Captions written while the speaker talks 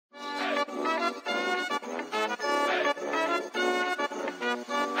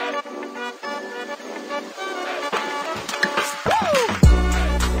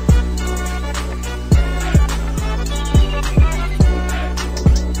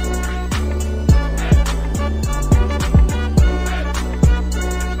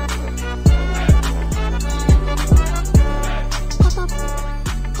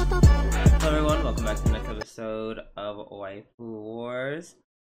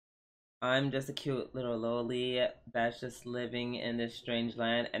I'm just a cute little loli that's just living in this strange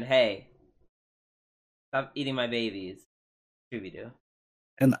land. And hey, stop eating my babies. Scooby Doo.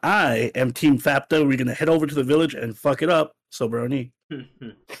 And I am Team Fapto. We're gonna head over to the village and fuck it up. So, Brony.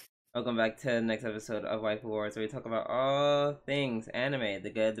 Welcome back to the next episode of Waifu Wars, where we talk about all things anime,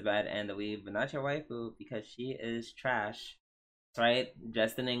 the good, the bad, and the weeb, but not your waifu because she is trash. That's right,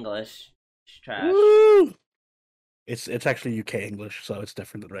 just in English. She's trash. Woo! It's actually UK English, so it's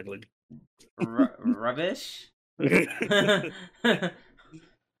different than regular. Rubbish? How you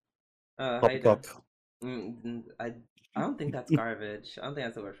doing? Talk. I don't think that's garbage. I don't think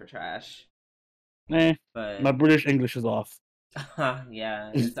that's the word for trash. My But British English is off.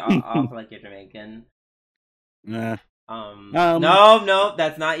 yeah, it's off like you're Jamaican. Nah. No,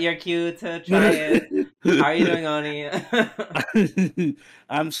 that's not your cue to try it. How are you doing, Oni?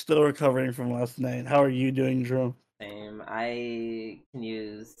 I'm still recovering from last night. How are you doing, Drew? Same. I can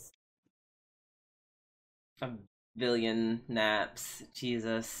use a billion naps.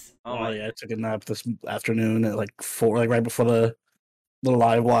 Jesus. Oh my. Yeah, I took a nap this afternoon at like 4, like right before the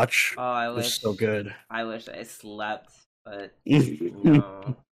live watch. Oh, I It was wish. so good. I wish I slept, but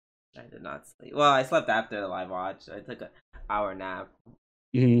no, I did not sleep. Well, I slept after the live watch. I took an hour nap,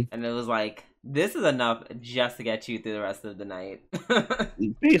 and it was like, this is enough just to get you through the rest of the night.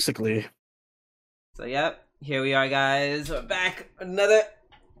 Basically. So, yep, here we are, guys. We're back. Another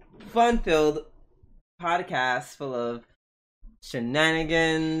fun-filled podcast full of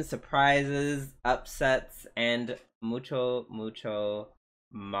shenanigans, surprises, upsets, and mucho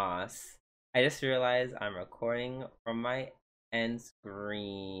mas. I just realized I'm recording from my end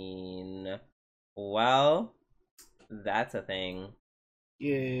screen. Well, that's a thing.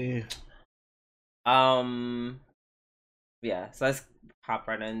 Yeah. Yeah, so let's hop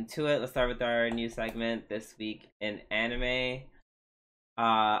right into it. Let's start with our new segment this week in anime.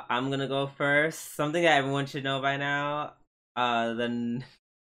 I'm gonna go first. Something that everyone should know by now. According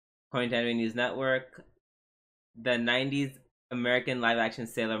to Anime News Network, the '90s American live-action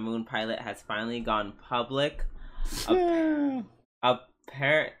Sailor Moon pilot has finally gone public.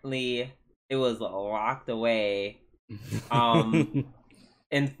 Apparently, it was locked away, in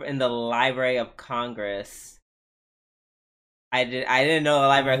the Library of Congress. I didn't know the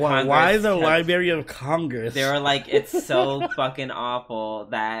Library of Congress. Why the Library of Congress? They were like, it's so fucking awful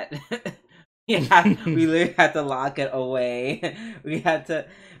that we literally had to lock it away. We had to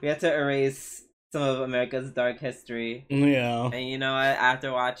erase some of America's dark history. Yeah. And you know what?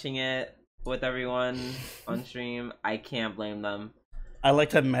 After watching it with everyone on stream, I can't blame them. I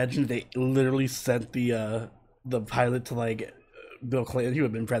like to imagine they literally sent the pilot to like Bill Clinton. He would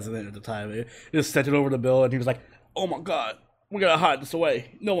have been president at the time. They just sent it over to Bill, and he was like, "Oh my God, we're gonna hide this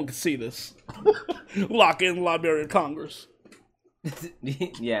away. No one can see this. Lock in the Library of Congress."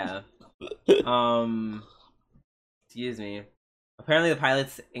 Yeah. Excuse me. Apparently, the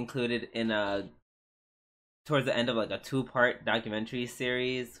pilot's included in towards the end of like a 2-part documentary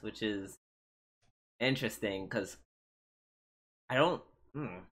series, which is interesting because I don't.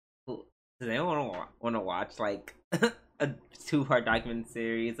 Does anyone want to watch like a 2-part documentary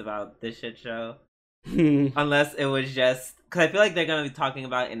series about this shit show? Unless it was just because I feel like they're gonna be talking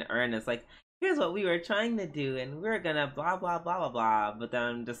about in earnest, like, here's what we were trying to do, and we're gonna blah blah blah blah blah. But then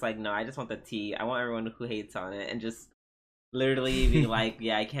I'm just like, no, I just want the tea. I want everyone who hates on it and just literally be like,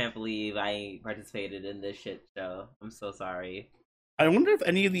 yeah, I can't believe I participated in this shit show. I'm so sorry. I wonder if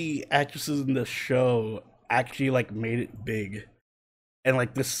any of the actresses in the show actually like made it big, and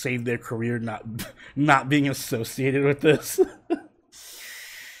like this saved their career not being associated with this.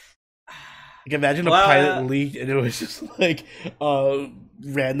 Like, imagine a pilot leaked and it was just like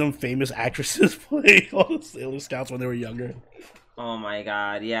random famous actresses playing all the Sailor Scouts when they were younger. Oh my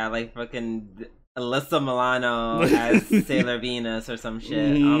god, yeah, like fucking Alyssa Milano as Sailor Venus or some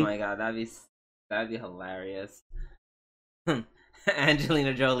shit. Oh my god, that'd be hilarious.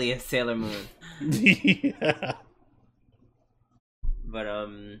 Angelina Jolie as Sailor Moon. Yeah. But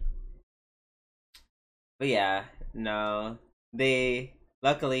yeah, no, they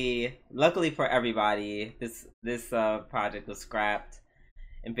luckily for everybody, this project was scrapped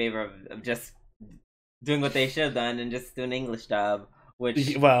in favor of just doing what they should have done and just doing English dub. Which,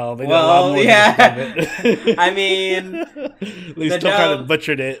 they did a lot more yeah. than it. I mean, they still kind of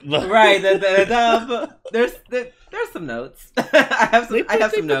butchered it, right? The dub. There's some notes. I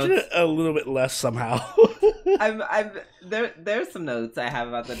have some notes. A little bit less somehow. There's some notes I have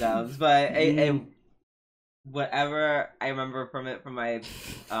about the dubs, but whatever I remember from my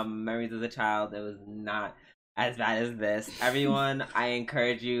memories as a child, it was not as bad as this. Everyone, I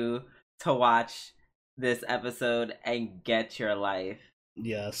encourage you to watch this episode and get your life.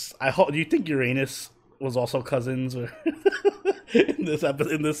 Yes. I hope. Do you think Uranus was also cousins or in this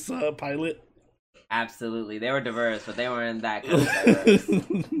episode, in this pilot? Absolutely, they were diverse, but they weren't that kind of diverse.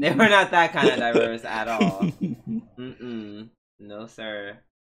 They were not that kind of diverse at all. Mm-mm. No, sir.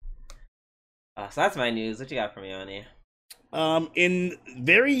 So that's my news. What you got for me, Ani? In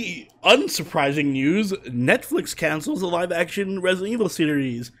very unsurprising news, Netflix cancels the live-action Resident Evil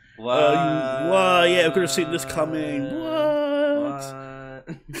series. What? Yeah, I could have seen this coming. What?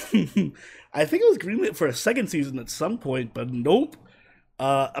 I think it was greenlit for a second season at some point, but nope.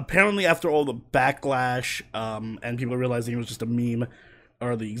 Apparently, after all the backlash, and people realizing it was just a meme,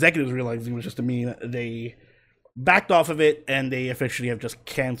 or the executives realizing it was just a meme, they backed off of it, and they officially have just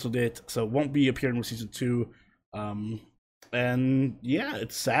canceled it, so it won't be appearing with season 2. And yeah,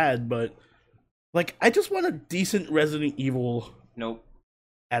 it's sad, but like, I just want a decent Resident Evil Nope.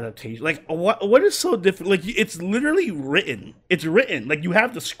 adaptation. Like, what is so different? Like, it's literally written. It's written. Like, you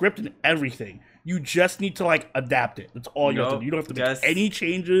have the script and everything. You just need to like adapt it. That's all you have to do. You don't have to make any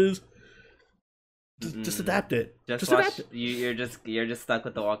changes. Just adapt it. Just watch, adapt it. You're just stuck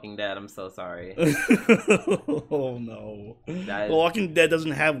with The Walking Dead. I'm so sorry. Oh no. The Walking Dead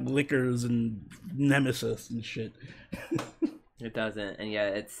doesn't have liquors and nemesis and shit. It doesn't, and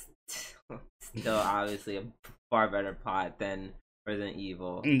yet it's still obviously a far better plot than Resident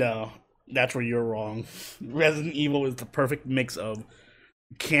Evil. No, that's where you're wrong. Resident Evil is the perfect mix of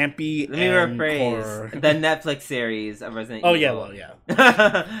campy Let me and rephrase horror. The Netflix series of Resident Evil. Evil. Oh yeah, well,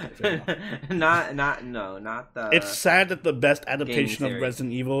 yeah. not the. It's sad that the best adaptation of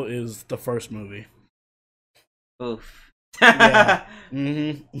Resident Evil is the first movie. Oof. Yeah.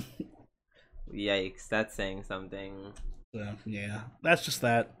 Mm-hmm. Yikes! That's saying something. Yeah, that's just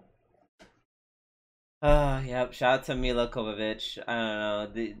that. Yep. Shout out to Mila Jovovich. I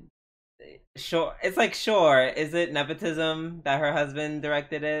don't know. Sure, it's like, sure, is it nepotism that her husband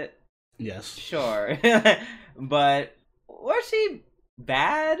directed it? Yes. Sure. But was she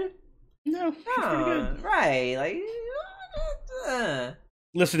bad? No, she's pretty good. Right, like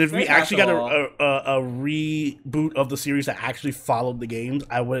listen, if we actually got a reboot of the series that actually followed the games,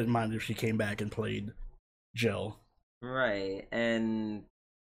 I wouldn't mind if she came back and played Jill. Right, and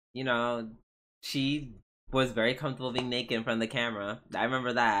you know, she was very comfortable being naked in front of the camera. I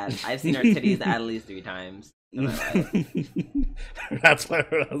remember that. I've seen her titties at least 3 times in my life. That's why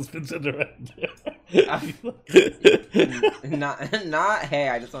her husband's a director. Not hey,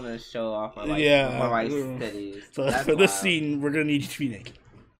 I just want to show off my wife's titties. So for this scene, we're gonna need you to be naked.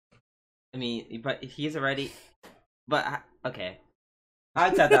 I mean, but he's already. But okay, I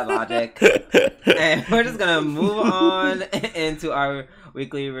accept that logic, and we're just gonna move on into our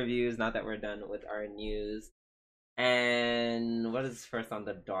weekly reviews. Not that we're done with our news. And what is first on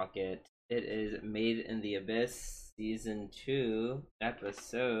the docket? It is Made in the Abyss, season 2,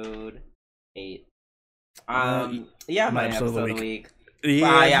 episode 8. Yeah, my episode of the week.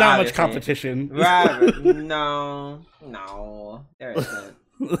 Yeah, it's not much competition. No, there isn't.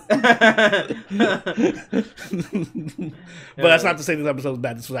 But that's not to say this episode was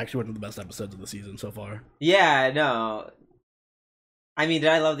bad. This was actually one of the best episodes of the season so far. Yeah, no. I mean, did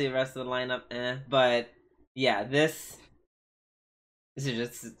I love the rest of the lineup? But yeah, this is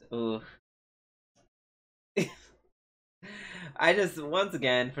just ooh. I just, once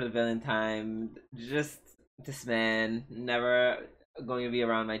again, for the billionth time, just this man never going to be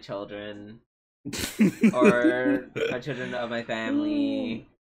around my children or my children of my family.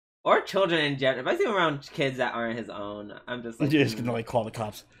 Or children in general. If I see him around kids that aren't his own, I'm just like... You're just gonna, like, call the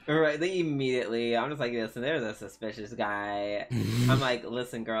cops. Right, they immediately... I'm just like, listen, there's a suspicious guy. I'm like,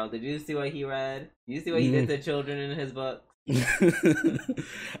 listen, girl, did you see what he read? Did you see what he did to children in his book?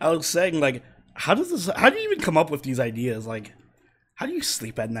 I was saying, like, how do you even come up with these ideas? Like, how do you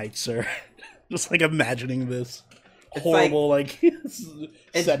sleep at night, sir? Just, like, imagining this. It's horrible, like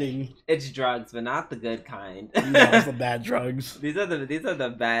setting. It's drugs, but not the good kind. No, it's the bad drugs. These are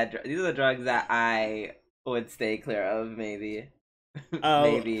the drugs that I would stay clear of. Maybe.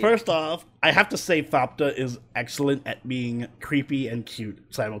 Maybe. First off, I have to say Fapta is excellent at being creepy and cute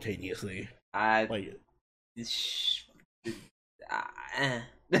simultaneously. Like,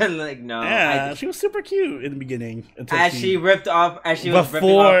 no. Yeah, she was super cute in the beginning. As she ripped off her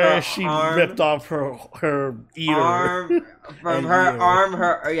ear. Her arm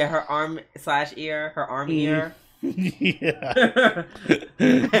ear. Yeah.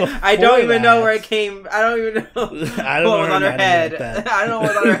 I don't even know where it came. I don't even know what was on her head. I don't know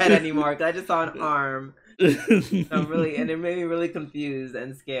what was on her head anymore because I just saw an arm. It made me really confused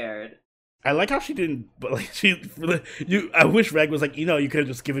and scared. I like how she didn't, but like I wish Reg was like, you know, you could have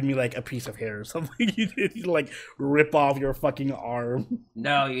just given me like a piece of hair or something. You did like rip off your fucking arm.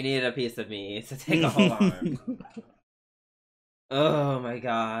 No, you needed a piece of me to take a whole arm. Oh my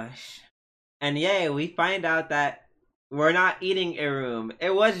gosh. And yay, we find out that we're not eating Irum.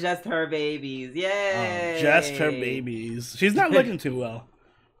 It was just her babies. Yay! Just her babies. She's not looking too well.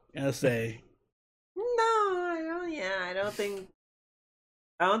 Gotta say. No, I don't. Yeah, I don't think.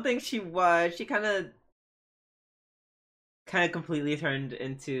 I don't think she was. She kind of completely turned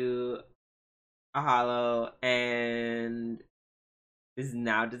into a hollow and is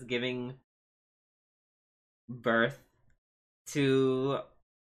now just giving birth to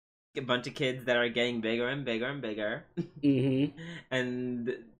a bunch of kids that are getting bigger and bigger and bigger. Mm-hmm.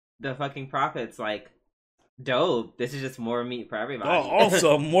 And the fucking prophet's like, dope, this is just more meat for everybody. Oh,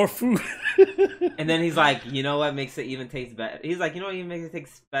 also more food. And then he's like, you know what makes it even taste better? He's like, you know what even makes it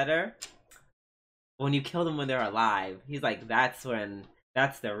taste better? When you kill them when they're alive. He's like, that's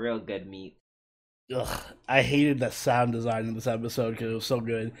the real good meat. Ugh, I hated that sound design in this episode because it was so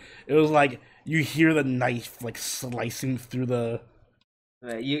good. It was like you hear the knife like slicing through the.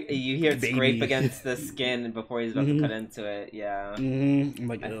 You hear it scrape against the skin before he's about to cut into it. Yeah. I'm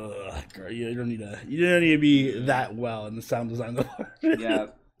like, ugh, girl, you don't need to be that well in the sound design. Yeah.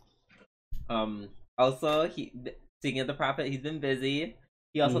 Also, speaking of the prophet, he's been busy.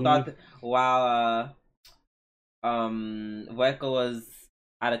 He also thought that while Weko was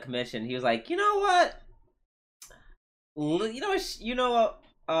out of commission, he was like, you know what? You know what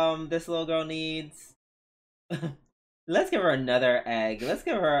this little girl needs? Let's give her another egg. Let's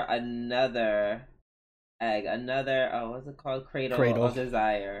give her another egg. Another, what's it called? Cradle of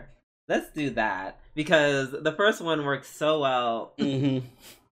Desire. Let's do that. Because the first one worked so well. Mm-hmm.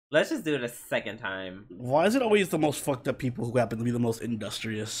 Let's just do it a second time. Why is it always the most fucked up people who happen to be the most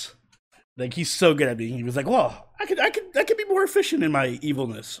industrious? Like, he's so good at being, he was like, well, I could be more efficient in my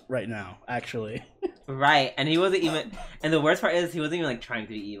evilness right now, actually. Right, and he wasn't even, and the worst part is he wasn't even like trying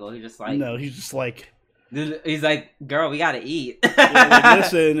to be evil. He just like, no, he's just like, he's like, girl, we gotta eat. like,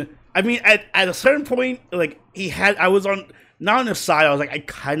 listen, I mean, at a certain point, like, I was on, not on his side, I was like, I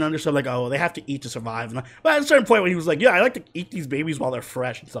kind of understood, like, oh, they have to eat to survive. But at a certain point when he was like, yeah, I like to eat these babies while they're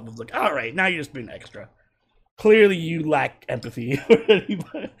fresh and stuff, I was like, all right, now you're just being extra. Clearly you lack empathy.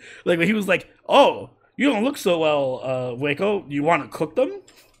 Like, when he was like, oh, you don't look so well, Waco, you want to cook them?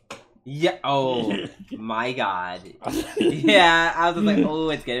 Yeah, oh, my God. Yeah, I was just like,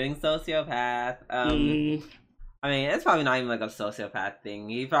 oh, it's getting sociopath. I mean, it's probably not even, like, a sociopath thing.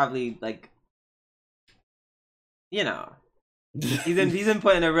 He probably, like, you know, he's been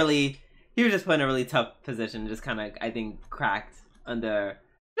put in a really, he was just put in a really tough position, just kind of, I think, cracked a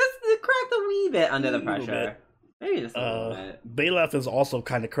wee bit under the pressure. Maybe just a little bit. Balef is also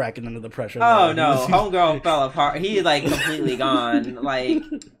kind of cracking under the pressure. Oh, no, homegirl fell apart. He's, like, completely gone. Like,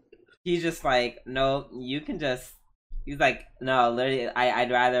 he's just like, no, you can just, he's like, no, literally, I'd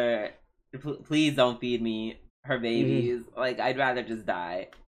rather, please don't feed me her babies. Like, I'd rather just die.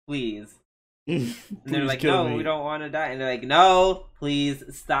 Please. And they're like, no, we don't want to die. And they're like, no, please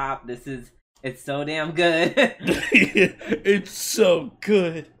stop. It's so damn good. It's so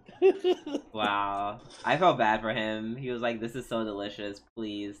good. Wow. I felt bad for him. He was like, this is so delicious.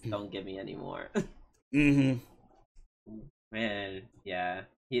 Please don't give me any more. Man, yeah.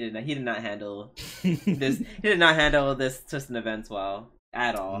 He did not handle this. He did not handle this twist in events well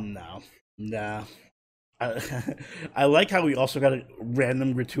at all. No. Nah. I like how we also got a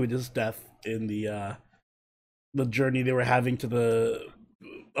random gratuitous death in the journey they were having to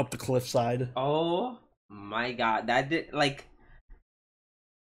up the cliffside. Oh my God, that did, like,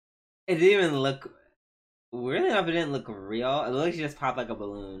 it didn't even look, weirdly enough, it didn't look real. It looked like she just popped like a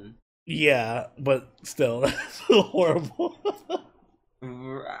balloon. Yeah, but still, that's so horrible.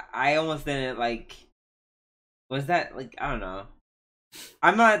 I almost didn't, like, was that, like, I don't know.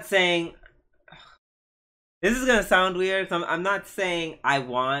 I'm not saying, this is gonna sound weird, so I'm not saying I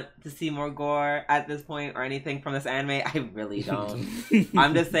want to see more gore at this point or anything from this anime. I really don't.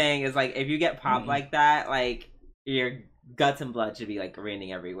 I'm just saying, it's like, if you get popped like that, like, your guts and blood should be, like,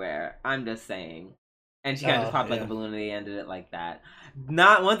 raining everywhere. I'm just saying. And she kind of just popped like a balloon and they ended it like that.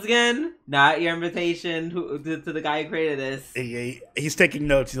 Not, once again, not your invitation to the guy who created this. He's taking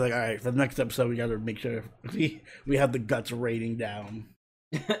notes. He's like, all right, for the next episode, we gotta make sure we have the guts raining down.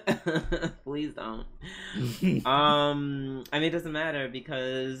 Please don't. I mean, it doesn't matter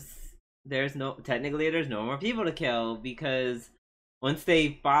because technically there's no more people to kill because once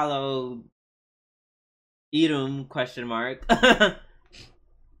they follow Irum ?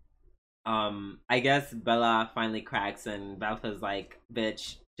 I guess Bella finally cracks and Balfa's like,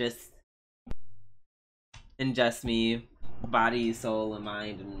 bitch, just ingest me, body, soul, and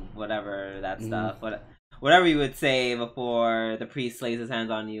mind, and whatever that stuff. Whatever you would say before the priest lays his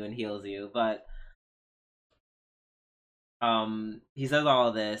hands on you and heals you. But he says all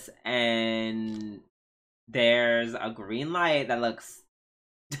of this, and there's a green light that looks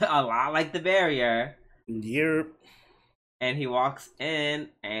a lot like the barrier. Yep. And he walks in,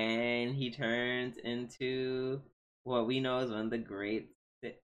 and he turns into what we know as one of the great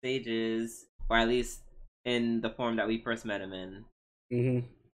sages, or at least in the form that we first met him in. Mm-hmm.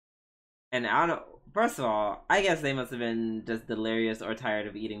 And I don't know. First of all, I guess they must have been just delirious or tired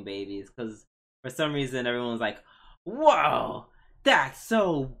of eating babies, because for some reason everyone was like, "Whoa, that's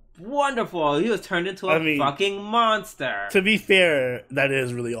so wonderful! He was turned into a fucking monster." To be fair, that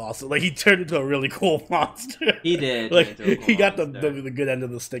is really awesome. Like, he turned into a really cool monster. He did. Like, he got the good end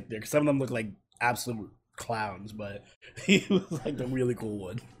of the stick there. Cause some of them look like absolute clowns, but he was like the really cool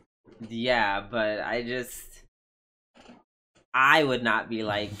one. Yeah, but I would not be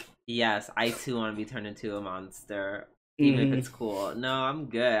like, yes, I too want to be turned into a monster, even if it's cool. No, I'm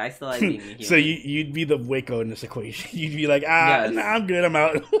good. I still like being a human. So you'd be the Waco in this equation. You'd be like, yes. Nah, I'm good. I'm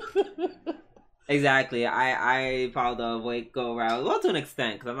out. Exactly. I follow the Waco route, well, to an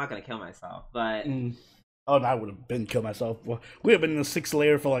extent, because I'm not gonna kill myself. But oh, no, I would have been killed myself. We have been in the 6th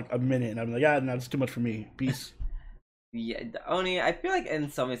layer for like a minute, and I'm like, no, it's too much for me. Peace. Yeah, I feel like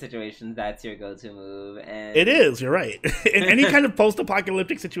in so many situations that's your go-to move, and it is. You're right. In any kind of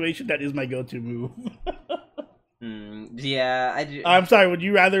post-apocalyptic situation, that is my go-to move. Yeah, I do. I'm sorry. Would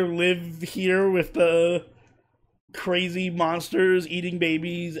you rather live here with the crazy monsters eating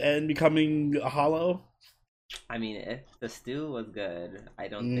babies and becoming hollow? I mean, if the stew was good, I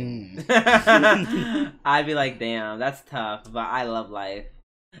don't think I'd be like, damn, that's tough, but I love life.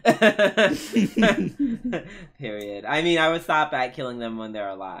 Period. I mean, I would stop at killing them when they're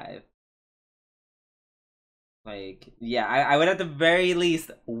alive. Like, yeah, I would at the very least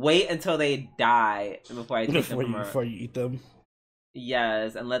wait until they die before I take them from her. Before you eat them.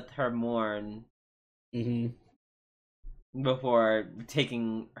 Yes, and let her mourn. Before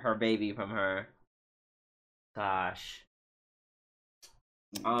taking her baby from her. Gosh.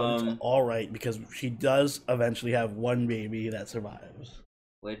 But it's all right, because she does eventually have one baby that survives.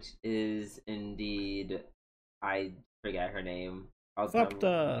 Which is indeed, I forget her name.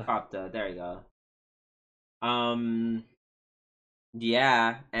 Fopta. There you go.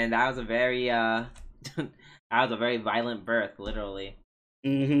 Yeah, and that was a very that was a very violent birth, literally.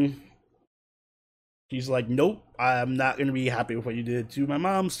 She's like, nope, I'm not gonna be happy with what you did to my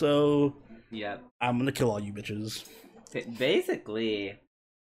mom, so yep, I'm gonna kill all you bitches. Basically.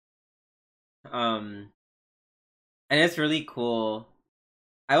 And it's really cool.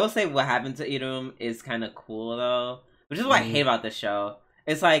 I will say what happened to Idum is kind of cool, though. Which is what I hate about this show.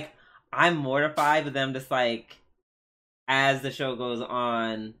 It's like, I'm mortified with them just like, as the show goes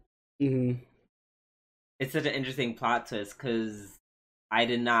on, it's such an interesting plot twist, because I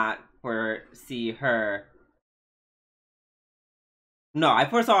did not foresee her... No, I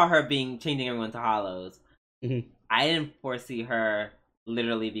foresaw her changing everyone to hollows. I didn't foresee her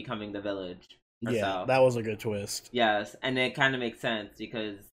literally becoming the village herself. Yeah, that was a good twist. Yes, and it kind of makes sense,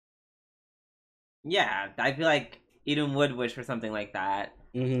 because yeah, I feel like Idum would wish for something like that.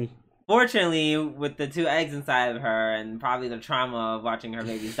 Fortunately, with the 2 eggs inside of her and probably the trauma of watching her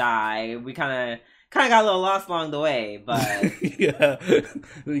babies die, we kind of got a little lost along the way, but yeah,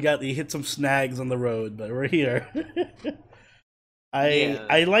 we hit some snags on the road, but we're here.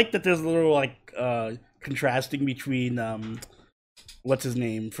 I like that there's a little like contrasting between what's his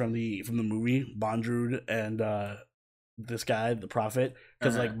name from the movie, Bondrewd, and this guy, the prophet,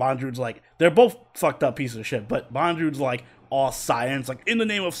 because like Bondrewd's like, they're both fucked up pieces of shit, but Bondrewd's like all science, like in the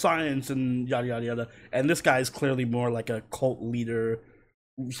name of science and yada yada yada, and this guy's clearly more like a cult leader,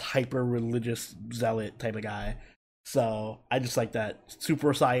 hyper religious zealot type of guy. So I just like that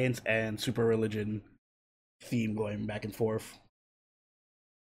super science and super religion theme going back and forth.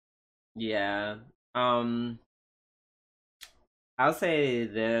 Yeah. I'll say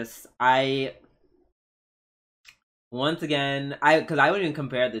this. Once again, because I wouldn't even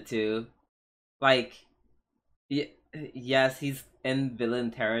compare the two. Like, yes, he's in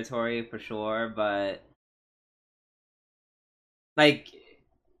villain territory for sure, but like,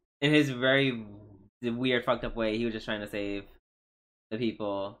 in his very weird, fucked up way, he was just trying to save the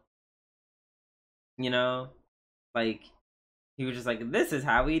people. You know? Like, he was just like, this is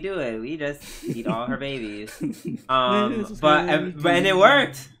how we do it. We just eat all her babies. But it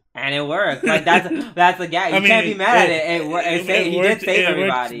worked. And it worked. Like, that's a gag. You can't be mad at it. He did save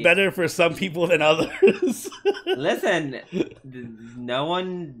everybody. Worked better for some people than others. Listen, no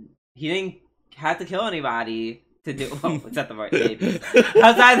one. He didn't had to kill anybody to do except the babies.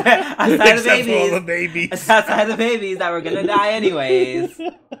 outside the babies that were gonna die anyways.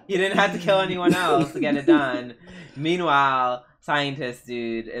 He didn't have to kill anyone else to get it done. Meanwhile, scientist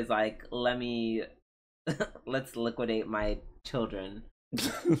dude is like, let's liquidate my children.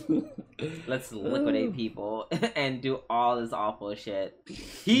 Let's liquidate people and do all this awful shit.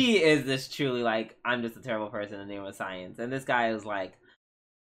 He is just truly like, I'm just a terrible person in the name of science. And this guy is like,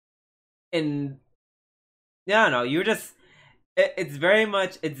 I don't know, you're just it's very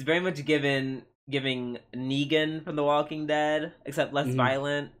much giving Negan from The Walking Dead, except less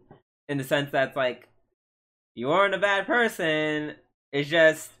violent, in the sense that it's like, you aren't a bad person, it's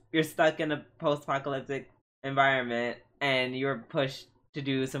just you're stuck in a post-apocalyptic environment and you're pushed to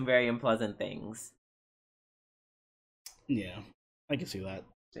do some very unpleasant things. Yeah, I can see that.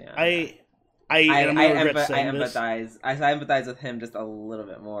 Yeah. I empathize with him just a little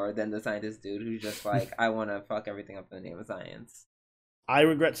bit more than the scientist dude who's just like, I want to fuck everything up in the name of science. I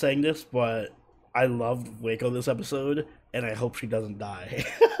regret saying this, but I loved Waco this episode, and I hope she doesn't die.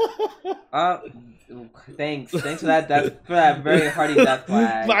 Thanks for that very hearty death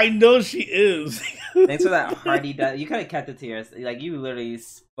flag. But I know she is. Thanks for that hearty death. You kind of kept it to yourself. Like, you literally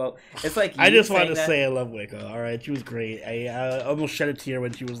spoke. It's like I just wanted to say I love Waco. All right, she was great. I almost shed a tear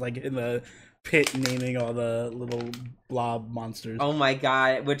when she was like in the pit naming all the little blob monsters. Oh my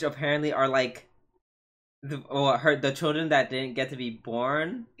god! Which apparently are like the children that didn't get to be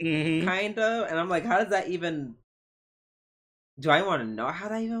born, kind of. And I'm like, how does that even? Do I want to know how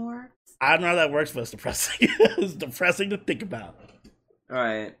that even works? I don't know how that works, but it's depressing. It's depressing to think about.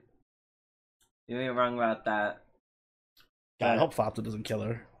 Right. You ain't wrong about that. God, I hope Fopta doesn't kill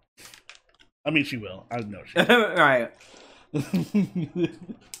her. I mean, she will. I know she will. Right.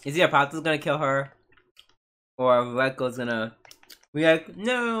 Is either Fopta's gonna kill her, or Reko's gonna be like,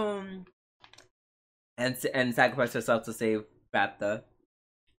 no, and sacrifice herself to save Fopta.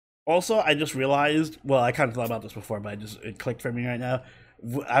 Also, I just realized, well, I kind of thought about this before, but it clicked for me right now.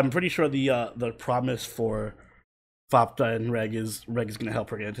 I'm pretty sure the promise for Fopta and Reg is going to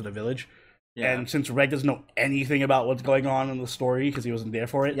help her get into the village. Yeah. And since Reg doesn't know anything about what's going on in the story because he wasn't there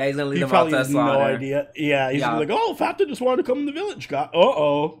for it, yeah, he's going to lead them all to slaughter. No idea. Yeah, he's like, oh, Fopta just wanted to come in the village.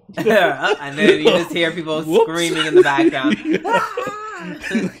 Uh-oh. And then you just hear people screaming in the background.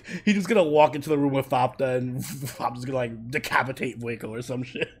 He's just gonna walk into the room with Fopta, and Fopta's gonna like decapitate Waco or some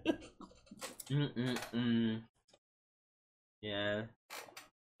shit. Yeah,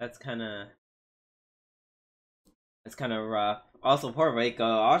 that's kind of rough. Also, poor Waco.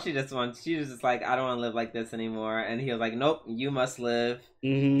 All she was just like, I don't want to live like this anymore. And he was like, nope, you must live.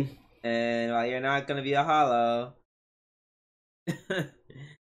 And while you're not gonna be a hollow,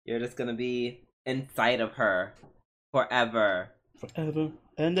 you're just gonna be inside of her forever. Forever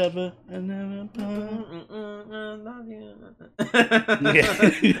and ever and ever. Love you. Yeah.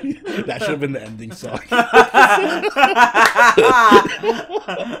 That should have been the ending song.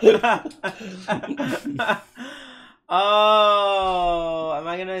 Oh, am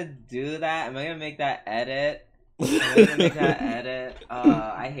I gonna do that? Am I gonna make that edit?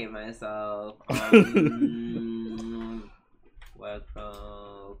 I hate myself.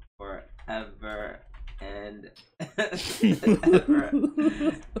 Welcome forever. And ever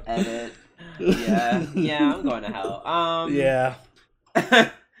edit. Yeah, I'm going to hell. Yeah.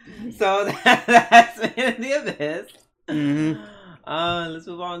 So that's in the Abyss. Let's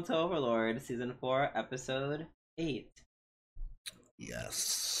move on to Overlord, season 4, episode 8.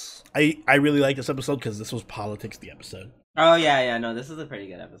 Yes, I really like this episode because this was politics. The episode. Oh yeah, no, this is a pretty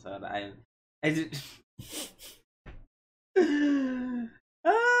good episode. I did.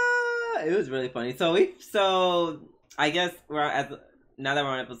 It was really funny. So I guess now that we're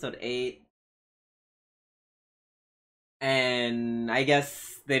on episode 8, and I guess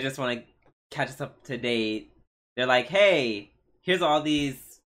they just want to catch us up to date. They're like, hey, here's all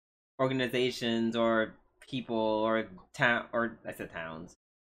these organizations or people or towns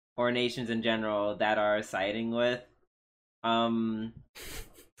or nations in general that are siding with Sorcerer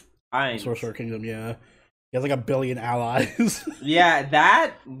Kingdom. Yeah. He has like 1 billion allies. Yeah,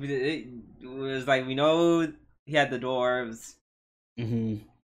 that it was like, we know he had the dwarves.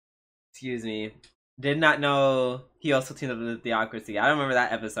 Excuse me. Did not know he also teamed up with the Theocracy. I don't remember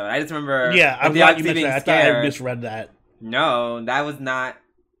that episode. I just remember I'm glad you mentioned that. I thought I misread that. No, that was not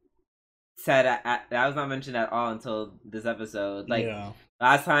said. That was not mentioned at all until this episode. Like,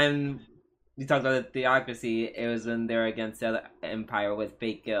 last time we talked about the Theocracy, it was when they were against the other empire with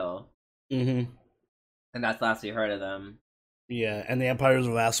Fake Gil. And that's the last we heard of them. Yeah, and the Empire's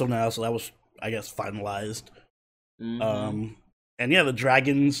a vassal now, so that was, I guess, finalized. And yeah, the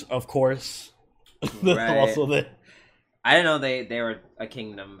dragons, of course, Right. Also, the I didn't know they were a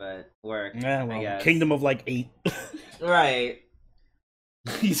kingdom, but worked. yeah, I well, guess. kingdom of like 8. Right.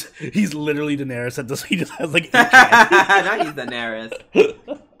 He's literally Daenerys at this. He just has like 8 Now he's Daenerys.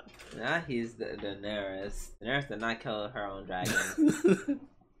 Now he's the Daenerys. Daenerys did not kill her own dragon.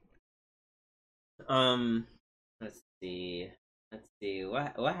 Let's see. Let's see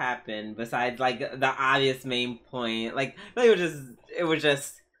what happened besides like the obvious main point. Like it was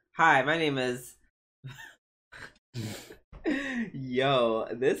just hi, my name is. Yo,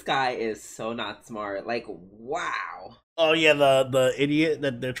 this guy is so not smart. Like, wow. Oh yeah, the idiot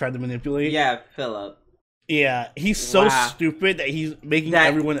that they're trying to manipulate. Yeah, Philip. Yeah, he's so Wow. stupid that he's making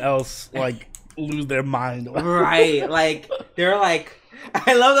everyone else like lose their mind. Right, like they're like,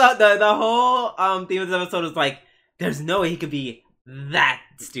 I love the whole theme of this episode is like, there's no way he could be that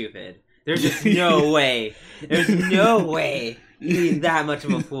stupid. There's just no way. There's no way he could be that much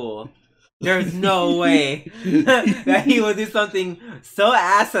of a fool. There's no way that he will do something so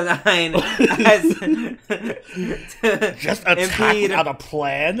asinine as just attack without a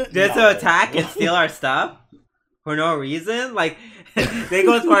plan. Just to attack and steal our stuff for no reason. Like they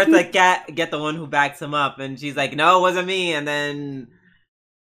go as far as like get the one who backs him up, and she's like, "No, it wasn't me." And then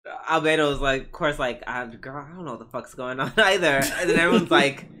Albedo's like, of course, like, "Girl, I don't know what the fuck's going on either." And then everyone's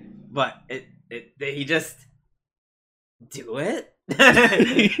like, "But did he just do it?"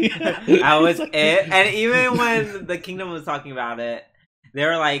 That was it. And even when the kingdom was talking about it, they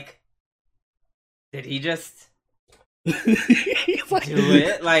were like, did he just do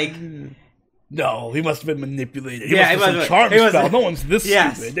it? Like, no, he must have been manipulated. He yeah, must have some charm spell. No one's this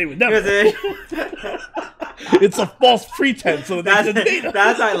stupid. They would never. It's a false pretense. So that's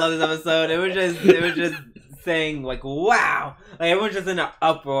why I love this episode. It was just saying like, wow, like everyone's just in an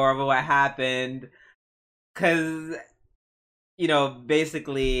uproar over what happened, because you know,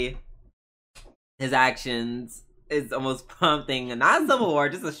 basically, his actions is almost prompting not a civil war,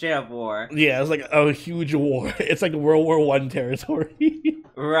 just a straight up war. Yeah, it's like a huge war. It's like World War I territory.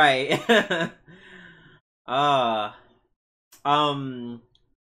 Right. But I don't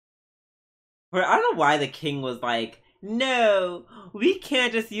know why the king was like, no, we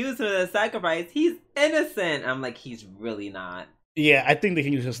can't just use him as a sacrifice. He's innocent. I'm like, he's really not. Yeah, I think the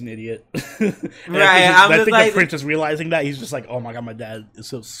king is just an idiot. Right, I think the prince is realizing that. He's just like, oh my god, my dad is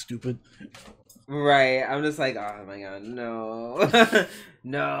so stupid. Right, I'm just like, oh my god, no.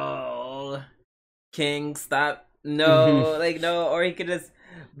 No. King, stop. No, like, no, or he could just...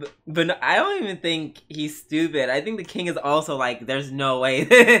 But no, I don't even think he's stupid. I think the king is also like, there's no way.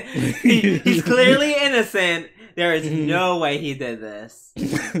 He's clearly innocent. There is no way he did this.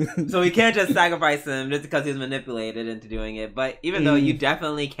 So we can't just sacrifice him just because he's manipulated into doing it. But even though you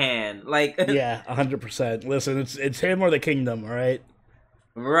definitely can. Like, yeah, 100%. Listen, it's him or the kingdom, alright?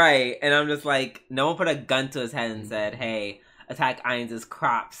 Right. And I'm just like, no one put a gun to his head and said, hey, attack Ainz'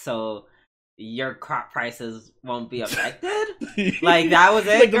 crops so your crop prices won't be affected. Like, that was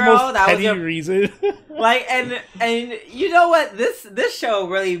it, like, girl. That was your reason. Like, and you know what? This show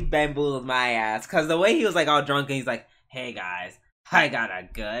really bamboozled my ass, because the way he was like all drunk and he's like, hey guys, I got a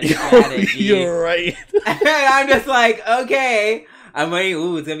good strategy. You're right. And I'm just like, okay. I'm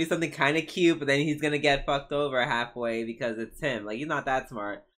waiting, it's gonna be something kind of cute, but then he's gonna get fucked over halfway because it's him. Like, he's not that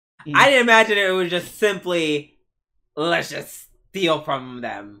smart. I didn't imagine it was just simply, let's just steal from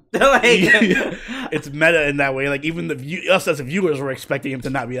them. Like, it's meta in that way. Like, even us as viewers were expecting him to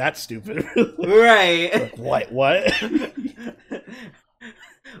not be that stupid. Right. Like, what?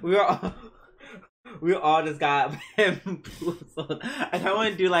 we all just got bamboozled. I kind of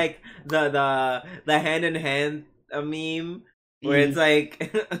want to do like the hand in hand meme where it's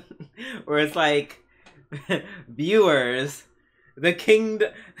like viewers, the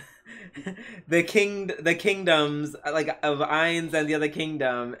kingdoms like of Ainz and the other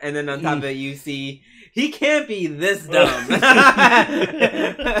kingdom, and then on top of it you see he can't be this dumb.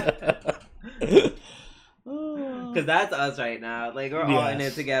 Because that's us right now. Like, we're all in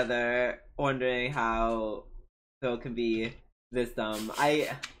it together, wondering how Phil can be this dumb.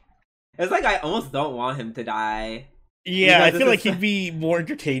 It's like I almost don't want him to die. Yeah, I feel like he'd be more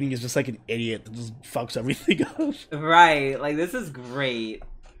entertaining as just like an idiot that just fucks everything up. Right, like, this is great.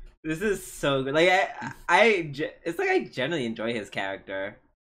 This is so good. Like, it's like I generally enjoy his character.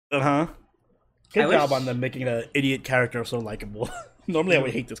 Good job on them making an idiot character so likable. Normally, I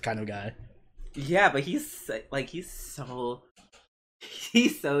would hate this kind of guy. Yeah, but he's so dumb.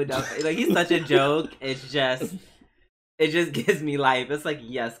 Like, he's such a joke. It just gives me life. It's like,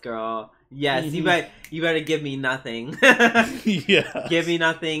 yes, girl. Yes, you better give me nothing. Yeah. Give me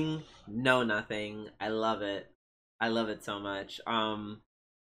nothing. No, nothing. I love it. I love it so much.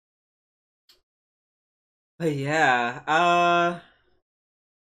 But yeah,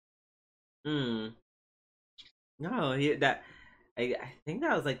 hmm. No, I think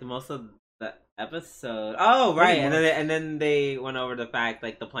that was like the most of the episode. Oh, Pretty right, much. and then they went over the fact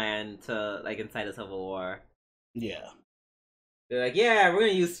like the plan to like incite a civil war. Yeah. They're like, yeah, we're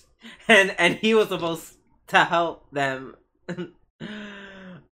gonna use, and he was supposed to help them,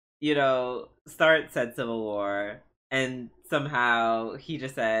 start said civil war, and somehow he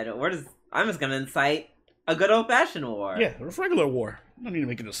just said, I'm just gonna incite a good old fashioned war." Yeah, it was regular war. You don't need to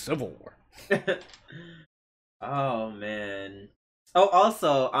make it a civil war. Oh man. Oh,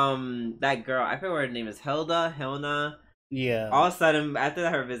 also, that girl, I forget what her name is, Hilna. Yeah. All of a sudden, after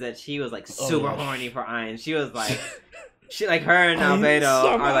her visit, she was like Oh super yeah. horny for Ein. She was like, she like her and I Albedo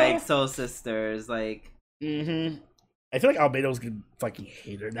are somehow. like soul sisters. Like, I feel like Albedo's gonna fucking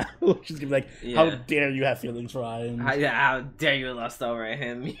hate her now. She's gonna be like, "How yeah, dare you have feelings for Ian?" how dare you lust over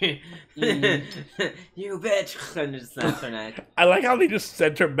him? Mhm. You bitch! And just snaps her neck. I like how they just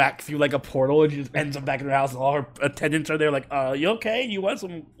sent her back through like a portal, and she just ends up back in her house, and all her attendants are there, like, "You okay? You want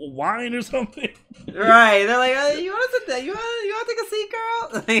some wine or something?" Right? They're like, you want to sit there? You want to take a seat, girl?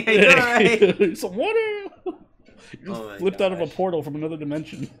 Like, are you alright? Some water. You just Oh my flipped out of a gosh. portal from another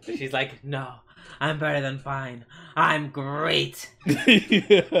dimension. She's like, no, I'm better than fine. I'm great.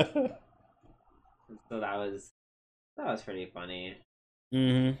 Yeah. So that was pretty funny.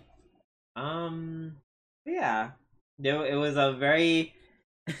 Mm-hmm. Yeah, it was a very.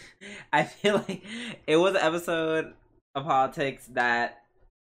 I feel like it was an episode of politics that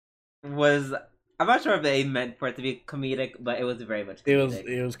was. I'm not sure if they meant for it to be comedic, but it was very much comedic.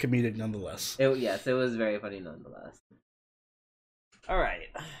 It was comedic nonetheless. Yes, it was very funny nonetheless. All right,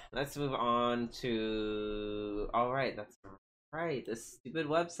 let's move on to. All right, that's right. This stupid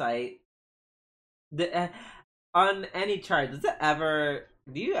website. On any chart, does it ever?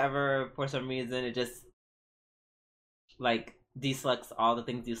 Do you ever, for some reason, it just like deselects all the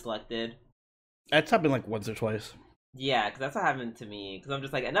things you selected? That's happened like once or twice. Yeah, because that's what happened to me. Because I'm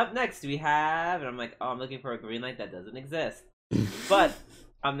just like, and up next we have, and I'm like, oh, I'm looking for a green light that doesn't exist. But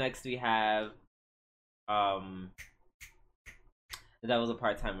up next we have, um, that was a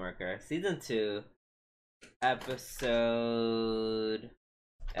part-time worker, season 2, episode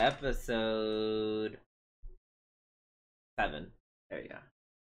 7. There you go.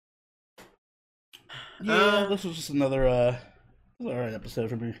 Yeah, this was just another this was alright episode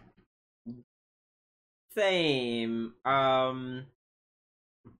for me. Same.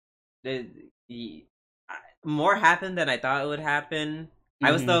 The, more happened than I thought it would happen.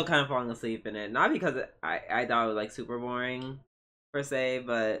 I was still kind of falling asleep in it, not because I thought it was like super boring per se,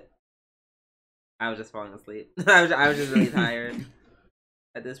 but I was just falling asleep. I was just really tired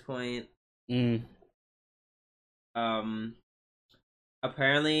at this point. Mm.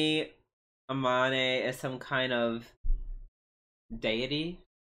 Apparently, Amane is some kind of deity?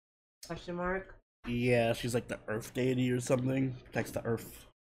 Question mark. Yeah, she's like the Earth deity or something. Protects the Earth.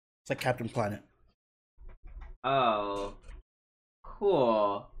 It's like Captain Planet. Oh,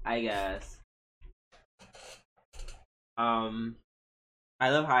 cool. I guess. I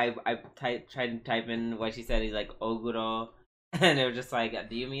love how I tried to type in what she said. He's like Oguro, and they were just like,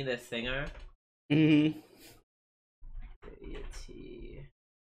 "Do you mean the singer?" Mm-hmm. Deity.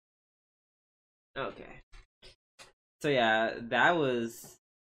 Okay. So yeah, that was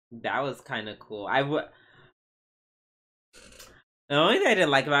kind of cool. The only thing I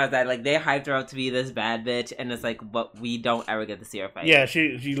didn't like about it is that like they hyped her up to be this bad bitch, and it's like, but we don't ever get to see her fight. Yeah,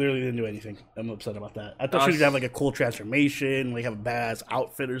 she literally didn't do anything. I'm upset about that. I thought she was gonna have like a cool transformation, like have a badass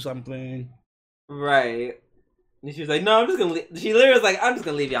outfit or something. Right. And she was like, "No, I'm just gonna." She literally was like, "I'm just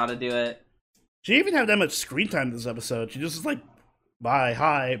gonna leave y'all to do it." She didn't even have that much screen time this episode. She just was like, "Bye,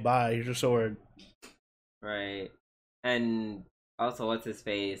 hi, bye. Here's your sword." Right. And also, what's his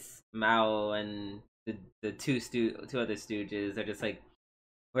face? Mao and the two other stooges are just like,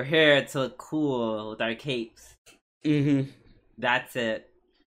 "We're here to look cool with our capes." Mm-hmm. That's it.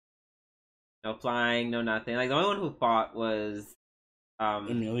 No flying, no nothing. Like the only one who fought was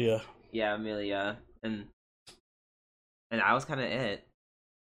Amelia. Yeah, Amelia, and that was kind of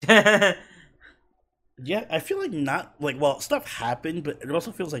it. Yeah, I feel like not like well, stuff happened, but it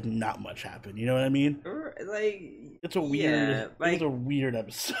also feels like not much happened. You know what I mean? Like It's a weird. yeah, like it was a weird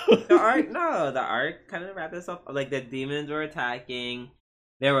episode. the arc kind of wrapped itself. Like the demons were attacking.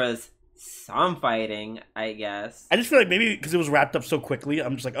 There was some fighting, I guess. I just feel like maybe because it was wrapped up so quickly,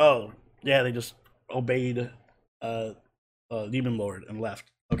 I'm just like, oh yeah, they just obeyed Demon Lord and left.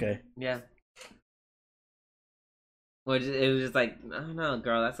 Okay. Yeah. Which it was just like, I don't know,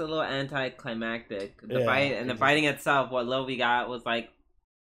 girl. That's a little anticlimactic. The Yeah, fight and the exactly. fighting itself, what little we got was like,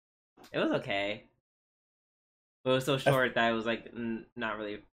 it was okay. But it was so short that it was like not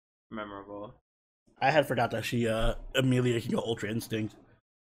really memorable. I had forgot that she Amelia can go Ultra Instinct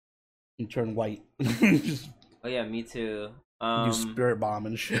and turn white. Just Oh yeah, me too. do Spirit Bomb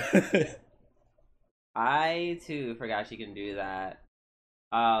and shit. I too forgot she can do that.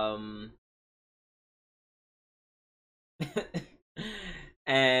 Um,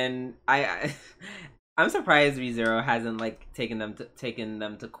 and I'm surprised ReZero hasn't like taken them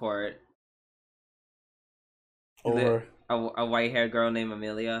to court. Or A white haired girl named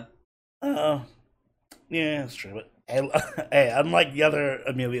Amelia. yeah, that's true. But hey, unlike the other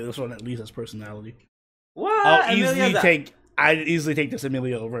Amelia, this one at least has personality. What? I'd easily take this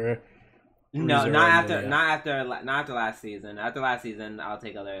Amelia over. No, ReZero not Amelia. not after last season. After last season, I'll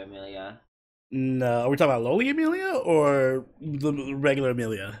take other Amelia. No, are we talking about Loli Amelia or the regular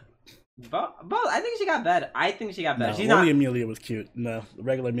Amelia? Both. I think she got better. I think she got better. No, She's Loli not. Amelia was cute. No, the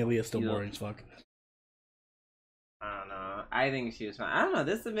regular Amelia is still boring as fuck. I don't know. I think she was fine. I don't know.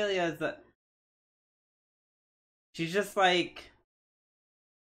 This Amelia is she's just like,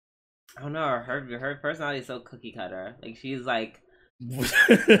 I don't know. Her personality is so cookie cutter. Like she's like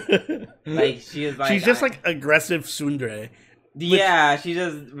she is like she's just like aggressive tsundere. Yeah, she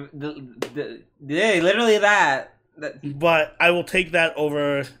just literally that. But I will take that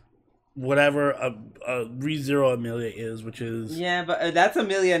over whatever a ReZero Amelia is, which is but that's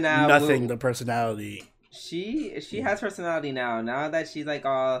Amelia now. Nothing. The personality. She has personality now. Now that she's like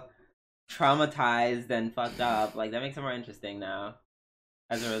all traumatized and fucked up, like that makes her more interesting now.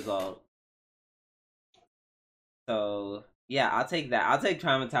 As a result, so yeah, I'll take that. I'll take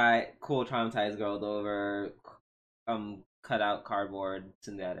traumatized girl over cut out cardboard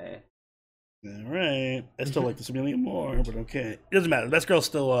tsundere. All right, I still like this Amelia more, but okay, it doesn't matter. That girl's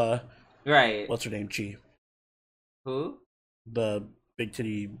still right. What's her name? Chi. Who? The big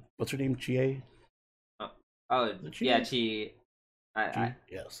titty. What's her name? Chie. Oh yeah, Chi.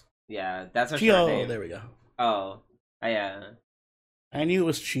 Yes. Yeah, that's her Chio, name. there we go. Oh, yeah. I knew it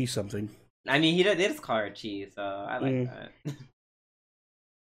was Chi something. I mean, they just call her Chi, so I like that.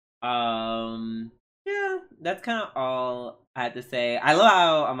 Yeah, that's kind of all I had to say. I love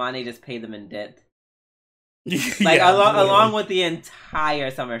how Amane just paid them in debt, like along with the entire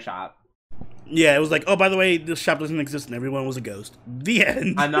summer shop. Yeah, it was like, oh, by the way, this shop doesn't exist and everyone was a ghost. The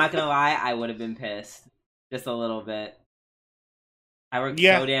end. I'm not gonna lie, I would have been pissed just a little bit. I worked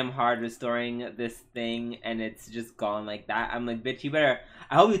so damn hard restoring this thing, and it's just gone like that. I'm like, bitch, you better.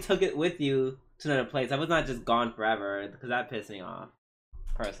 I hope you took it with you to another place. I was not just gone forever, because that pissed me off,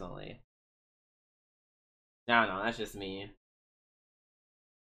 personally. I don't know, that's just me.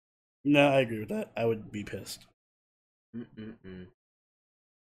 No, I agree with that. I would be pissed.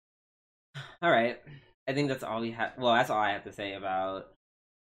 Alright. I think that's all we have. Well, that's all I have to say about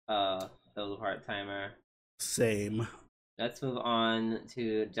Double Part-Timer. Same. Let's move on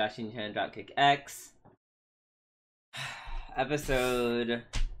to Jashin Chan Dropkick X. Episode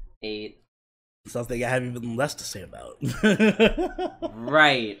 8. Something I have even less to say about.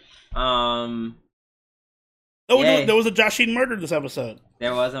 Right. Oh, there was a Jashin murder this episode.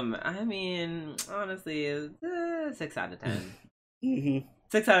 There was I mean, honestly, 6 out of 10. Mm-hmm.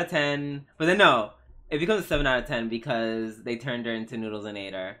 6 out of 10. But then no, it becomes a 7 out of 10 because they turned her into Noodles and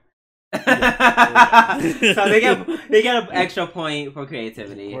ate her. Yeah. So they get an extra point for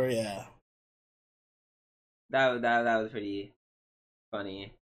creativity. Or yeah. That was pretty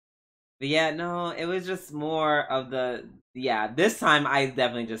funny. But yeah, no, it was just more of this time I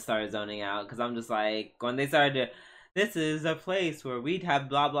definitely just started zoning out because I'm just like, when they started to, this is a place where we'd have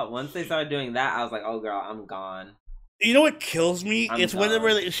blah blah. Once they started doing that, I was like, oh girl, I'm gone. You know what kills me? It's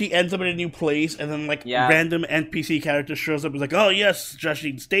whenever she ends up in a new place and then random NPC character shows up and is like, oh yes,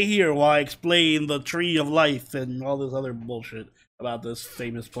 Jashin, stay here while I explain the tree of life and all this other bullshit about this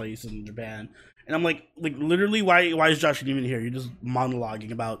famous place in Japan. And I'm like literally, why is Jashin even here? You're just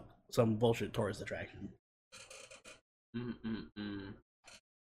monologuing about some bullshit tourist attraction.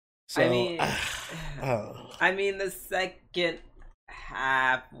 So, I mean, the second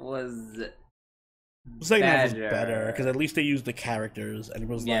half was. The second half was better because at least they used the characters and it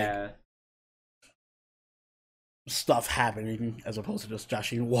was like stuff happening as opposed to just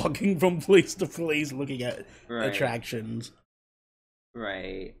Jashin walking from place to place looking at attractions.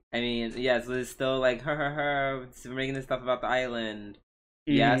 Right. I mean, yes, so it's still like her making this stuff about the island.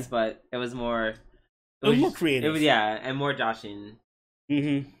 Mm-hmm. Yes, but it was more. It was more creative. It was and more Jashin.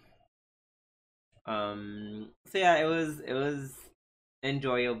 Mm-hmm. So yeah, it was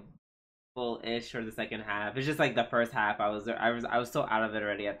enjoyable-ish for the second half. It's just like the first half, I was so out of it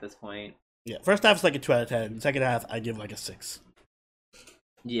already at this point. Yeah, first half's like a 2 out of 10. Second half, I give like a 6.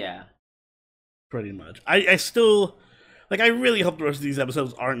 Yeah. pretty much. I still like. I really hope the rest of these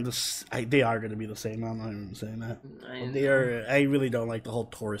episodes aren't this. They are going to be the same. I'm not even saying that. They are. I really don't like the whole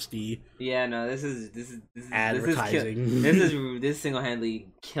touristy. Yeah, no. This is advertising. This single handedly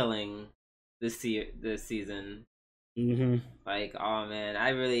killing this season. Mm-hmm. Like, oh man, I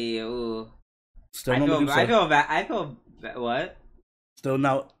really. Ooh. Still no Medusa. I feel bad. I feel what? Still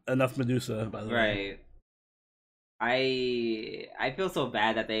not enough Medusa, by the way. Right. I feel so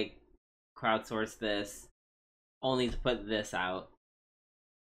bad that they crowdsourced this only to put this out.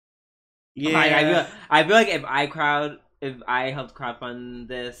 Yeah. Like, I feel like if I helped crowdfund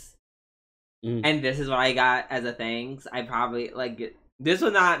this, and this is what I got as a thanks, I probably like this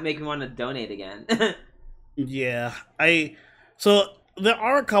would not make me want to donate again. Yeah. So there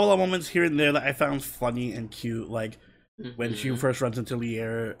are a couple of moments here and there that I found funny and cute, like when she first runs into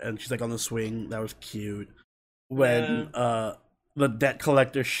Lier and she's like on the swing. That was cute. When the debt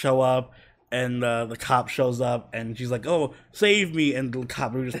collectors show up and the cop shows up and she's like, "Oh, save me!" and the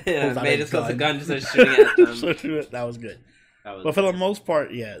cop just pulls out a gun, just starts shooting at them. That was good. But for the most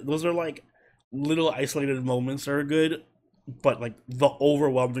part, yeah, those are like little isolated moments that are good. But like the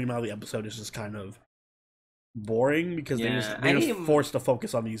overwhelming amount of the episode is just kind of boring because they're just forced to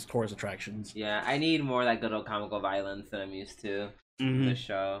focus on these tourist attractions. Yeah, I need more like good old comical violence that I'm used to in the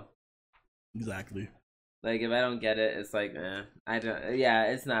show. Exactly. Like if I don't get it, it's like I don't. Yeah,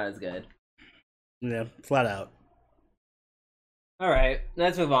 it's not as good. Yeah, flat out. All right,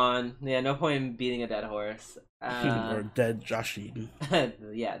 let's move on. Yeah, no point in beating a dead horse. Or dead Josh Eaton.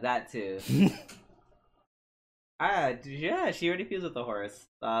 Yeah, that too. Yeah, she already fused with the horse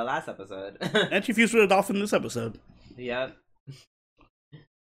last episode. And she fused with a dolphin this episode. Yep.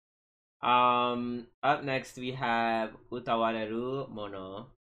 Up next we have Utawareru Mono.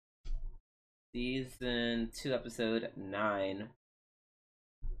 Season 2, episode 9.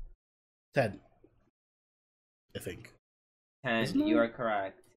 10. I think. 10, you are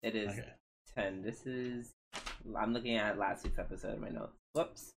correct. It is 10. This is... I'm looking at last week's episode in my notes.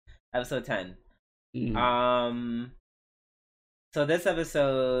 Whoops. Episode 10. So this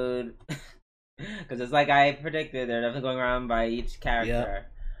episode... Because it's like I predicted, they're definitely going around by each character.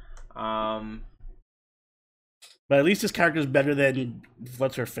 Yep. But at least this character is better than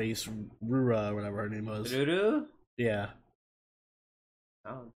what's her face, Rura, or whatever her name was. Ruru? Yeah.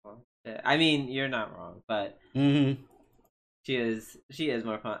 Oh, well, I mean, you're not wrong, but she is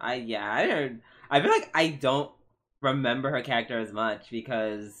more fun. I feel like I don't remember her character as much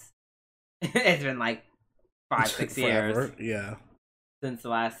because it's been like 5-6 years. Yeah. Since the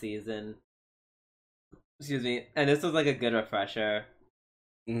last season. Excuse me, and this was like a good refresher.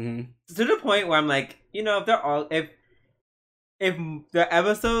 To the point where I'm like, if they're all if the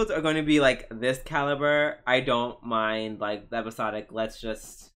episodes are going to be like this caliber, I don't mind like the episodic. Let's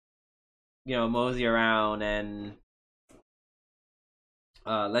just mosey around and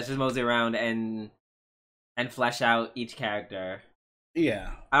flesh out each character.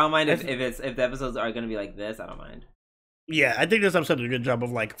 Yeah, I don't mind if the episodes are going to be like this. I don't mind. Yeah, I think this episode did a good job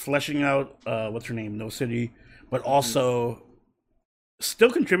of like fleshing out what's her name, No City, but also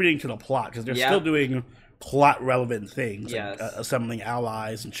still contributing to the plot because they're still doing plot relevant things, like assembling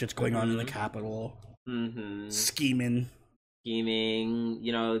allies and shit's going on in the capital. Scheming.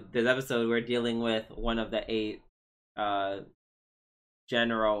 This episode we're dealing with one of the 8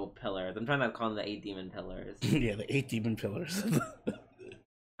 general pillars. I'm trying to call them the 8 demon pillars. Yeah, the 8 demon pillars.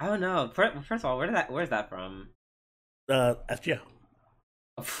 I don't know. First of all, where's that from? FGO.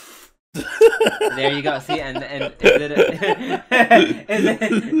 There you go. See, and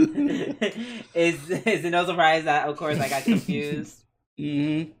is it no surprise that of course I got confused.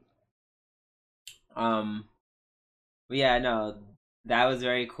 But yeah, no, that was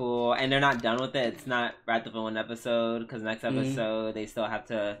very cool, and they're not done with it. It's not wrapped up in one episode because next episode they still have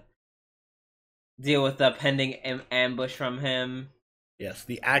to deal with the pending ambush from him. Yes,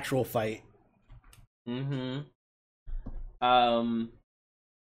 the actual fight.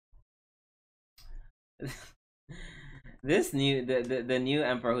 This new the new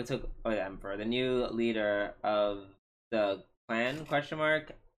emperor who took the new leader of the clan ?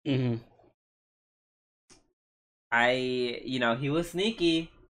 He was sneaky.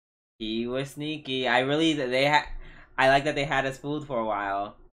 I like that they had us fooled for a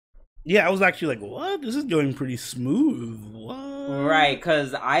while. Yeah, I was actually like, what? This is going pretty smooth. What? Right,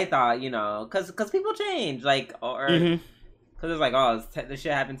 because I thought, because people change, like, because it's like, this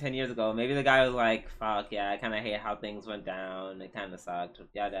shit happened 10 years ago. Maybe the guy was like, fuck, yeah, I kind of hate how things went down. It kind of sucked.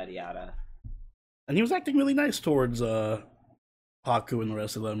 Yada, yada, yada. And he was acting really nice towards Haku and the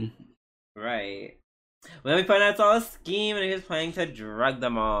rest of them. Right. Well, we find out it's all a scheme, and he was planning to drug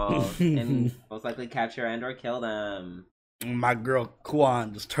them all and most likely capture and or kill them. My girl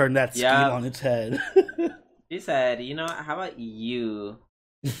Kwan just turned that scheme on its head. She said, "You know, how about you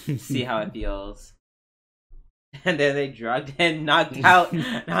see how it feels?" And then they drugged and knocked out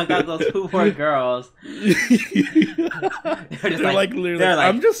those two poor girls. They're like literally, they're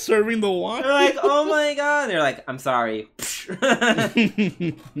like, I'm just serving the wine. They're like, oh my god. They're like, I'm sorry.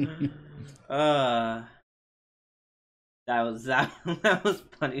 That was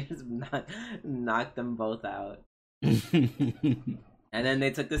funny. Just knocked them both out. And then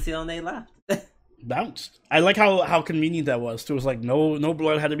they took the seal and they left. Bounced. I like how convenient that was too. It was like no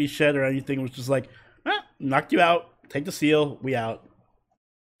blood had to be shed or anything. It was just like, knocked you out. Take the seal. We out.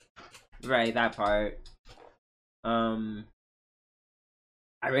 Right, that part. I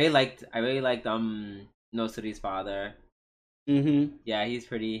really liked Nosuri's father. Mm-hmm. Yeah, he's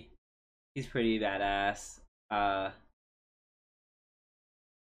pretty badass.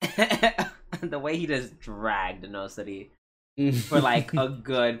 The way he just dragged Nosuri for like a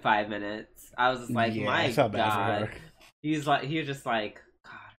good 5 minutes. I was just like, my god. He was just like,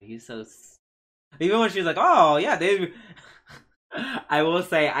 God, he's so. Even when she was like, oh yeah, they. I will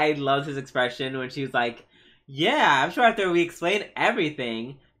say I loved his expression when she was like, yeah, I'm sure after we explain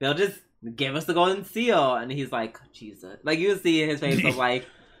everything, they'll just give us the golden seal. And he's like, Jesus. Like, you see his face of like,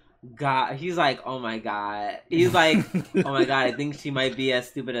 God. He's like, oh my god. He's like, oh my god, I think she might be as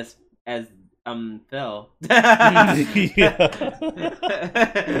stupid as Phil.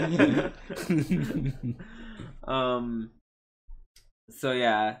 So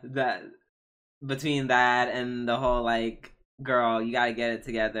yeah, that between that and the whole like, girl, you gotta get it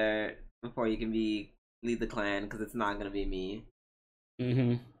together before you can lead the clan, because it's not gonna be me.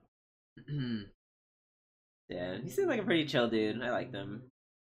 Mm-hmm. Yeah, he seems like a pretty chill dude. I liked him.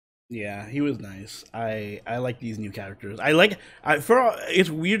 Yeah, he was nice. I like these new characters. It's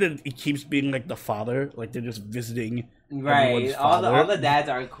weird that it keeps being like the father, like they're just visiting. Right, all the dads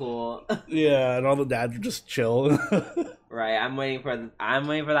are cool. Yeah, and all the dads are just chill. Right, I'm waiting for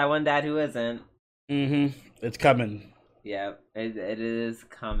that one dad who isn't. Mm-hmm. It's coming. Yeah, it is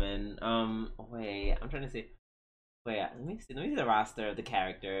coming. Wait, I'm trying to see. Wait, let me see the roster of the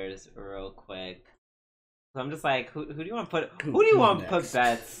characters real quick. So I'm just like, who do you want to put? Who do you want to put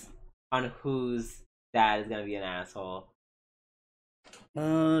bets on whose dad is gonna be an asshole?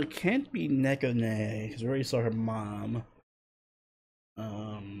 Can't be Nekone because we already saw her mom.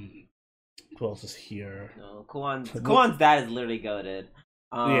 Who else is here? No, Kuwan's dad is literally goated.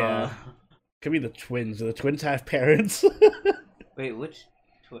 Yeah, could be the twins. Do the twins have parents? Wait, which?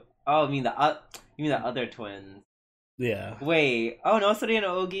 Oh, you mean the other twins? Yeah. Wait. Oh, Nosuri and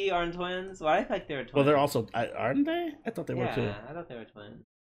Ogi aren't twins. Why I think they were twins? Well, they're also aren't they? I thought they were too. Yeah, I thought they were twins.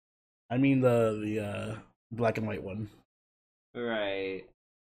 I mean the black and white one. Right.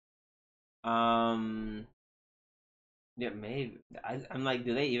 Yeah, maybe. I'm like,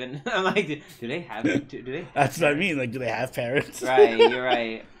 do they even? I'm like, do they have? Do they? That's what I mean. Like, do they have parents? Right. You're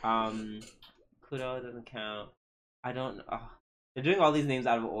right. Kudo doesn't count. I don't. Oh, they're doing all these names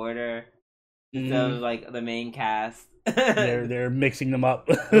out of order instead of like the main cast. they're mixing them up.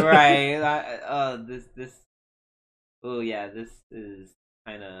 Right. This. Oh yeah, this is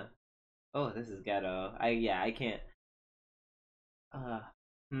kind of. Oh, this is ghetto. I can't.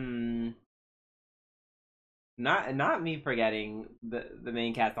 Not me forgetting the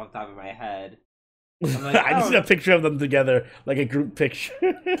main cast off the top of my head. I'm like, I just see a picture of them together, like a group picture.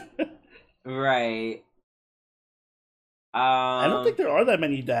 Right. I don't think there are that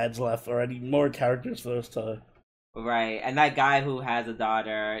many dads left or any more characters for us to. Right, and that guy who has a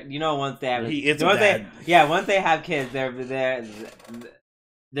daughter, once they have, once they have kids, there's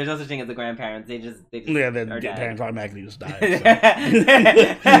no such thing as the grandparents. They just their parents automatically just die.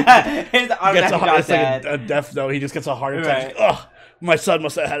 It's like a death note. He just gets a heart attack. Right. Oh, my son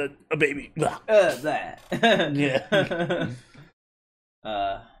must have had a baby. Yeah.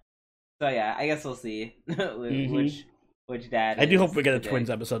 So yeah, I guess we'll see which dad. I do hope we get a twins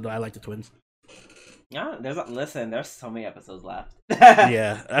episode though. I like the twins. Yeah, there's so many episodes left.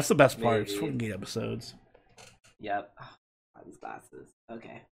 Yeah, that's the best part. It's 28 episodes. Yep. Oh, these glasses.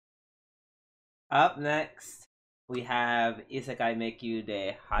 Okay. Up next, we have Isekai Meikyu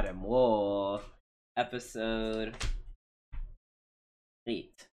de Haremo, episode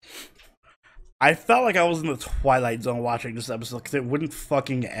 8. I felt like I was in the Twilight Zone watching this episode because it wouldn't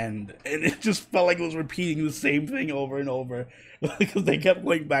fucking end. And it just felt like it was repeating the same thing over and over. Because they kept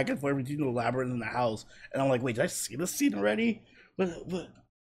going back and forth between the labyrinth and the house. And I'm like, wait, did I see this scene already? But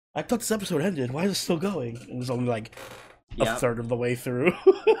I thought this episode ended. Why is it still going? It was only like a third of the way through.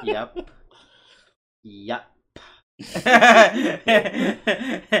 Yep. Yup.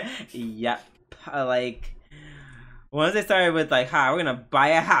 Yup. Like, once they started with like, "Hi, we're gonna buy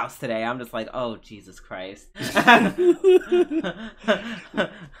a house today," I'm just like, "Oh Jesus Christ!"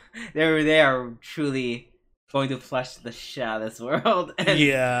 They are truly going to flush the shit out of this world, and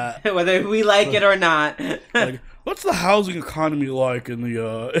Yeah. whether we like it or not. Like, what's the housing economy like in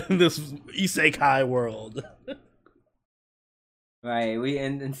the in this isekai world? Right.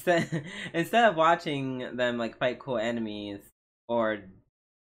 Instead of watching them like fight cool enemies or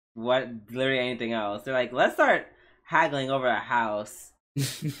what literally anything else, they're like, let's start haggling over a house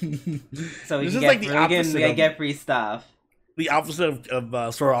so we This can is get like the we can opposite of get free stuff. the opposite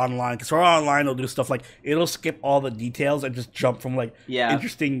of Sword Art Online. Because Sword Art Online will do stuff like it'll skip all the details and just jump from like Yeah.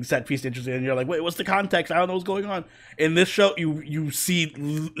 interesting set piece to interesting, and you're like, wait, what's the context? I don't know what's going on. In this show, you see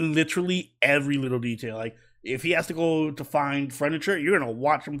literally every little detail. Like if he has to go to find furniture, you're gonna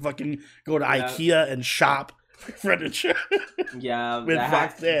watch him fucking go to IKEA and shop for furniture. Yeah, with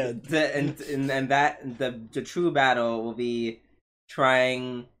Fox and that the true battle will be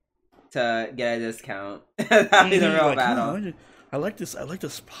trying to get a discount. That'll be the real like, battle. oh, I like this. I like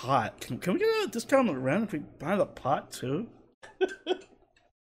this pot. Can we get a discount on the rent if we buy the pot too?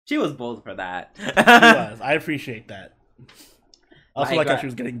 She was bold for that. She was. I appreciate that. I also like how right. she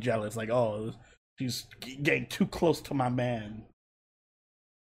was getting jealous. Like, oh, she's getting too close to my man.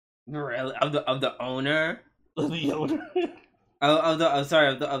 Really? Of the owner? The owner.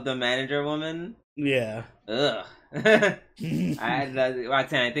 Of the manager woman? Yeah. Ugh. Roxanne,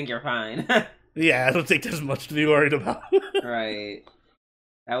 I think you're fine. Yeah, I don't think there's much to be worried about. Right.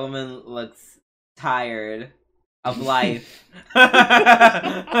 That woman looks tired of life.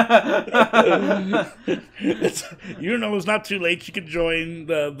 You know, it's not too late. She could join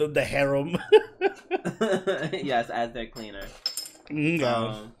the harem. Yes, as their cleaner.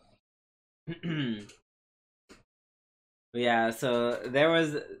 No. Yeah, so there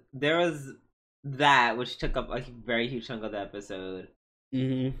was that which took up like a very huge chunk of the episode.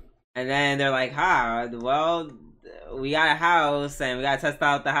 Mm-hmm. And then they're like, well, we got a house and we got to test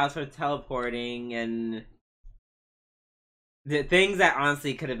out the house for teleporting and the things that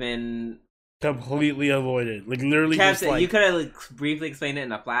honestly could have been completely avoided. Like literally, just like you could have like, briefly explained it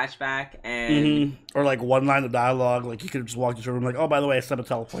in a flashback and or like one line of dialogue. Like you could have just walked into a room like, oh, by the way, I set a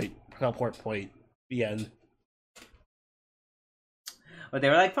teleport point. The end. But they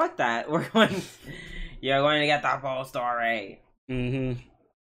were like, fuck that. You're going to get the full story. Mm-hmm.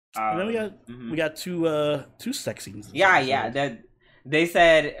 And then we got two sex scenes. Yeah. They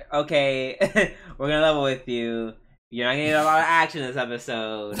said, okay, we're gonna level with you. You're not gonna get a lot of action this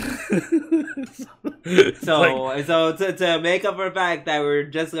episode. So to make up for the fact that you're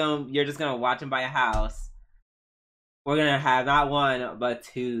just gonna watch him buy a house, we're gonna have not one but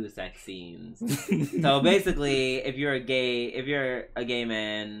two sex scenes. So basically, if you're a gay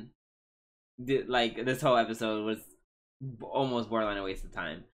man, like this whole episode was almost borderline a waste of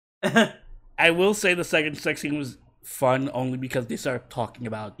time. I will say the second sex scene was fun only because they started talking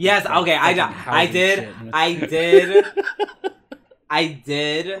about. Yes, like, okay, I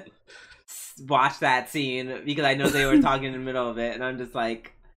did watch that scene because I know they were talking in the middle of it, and I'm just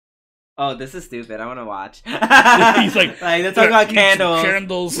like, oh, this is stupid. I want to watch. He's like they're talking about candles.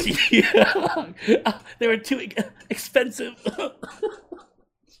 Candles. Yeah. They were too expensive.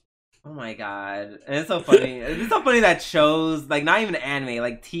 Oh my god. And it's so funny. It's so funny that shows, like, not even anime,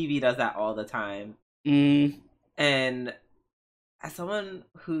 like, TV does that all the time. And as someone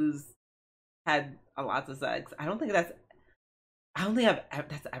who's had a lot of sex, I don't think that's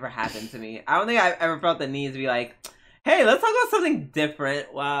ever happened to me. I don't think I've ever felt the need to be like, hey, let's talk about something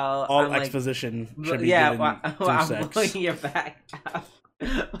different while all I'm exposition like, should be given I'm sex. pulling your back out.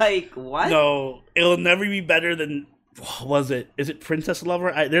 Like, what? No, it'll never be better than... Is it Princess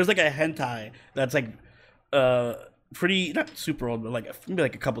Lover? There's like a hentai that's like pretty, not super old, but like maybe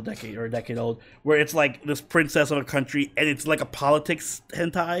like a decade old, where it's like this princess of a country and it's like a politics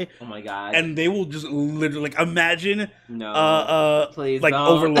hentai. Oh my god. And they will just literally like imagine please like don't.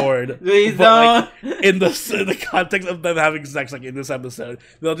 Overlord. Please but don't. Like in the context of them having sex, like in this episode,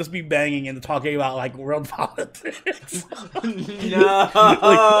 they'll just be banging and talking about like world politics. No.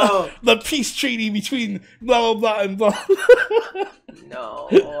 Like the peace treaty between blah blah blah and blah. No,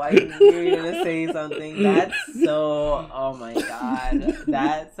 I knew you were gonna say something. That's so. Oh my god,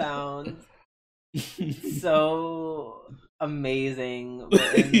 that sounds so amazing, but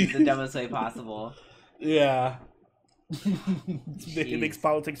in the dumbest way possible. Yeah, it makes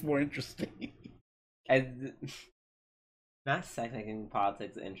politics more interesting. Not sex making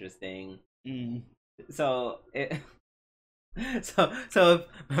politics interesting. So So if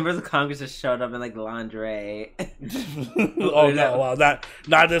members of Congress just showed up in like lingerie. Oh no! Well,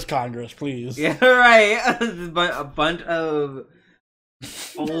 not this Congress, please. Yeah, right. A bunch of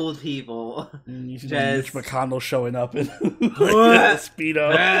old people. You see just Mitch McConnell showing up in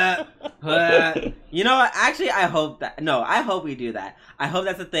Speedo. You know what? Actually, I hope I hope we do that. I hope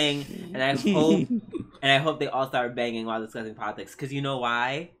that's a thing, and I hope they all start banging while discussing politics. Because you know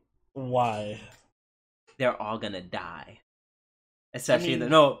why? Why? They're all gonna die. Especially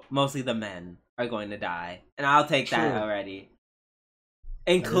mostly the men are going to die, and I'll take that already.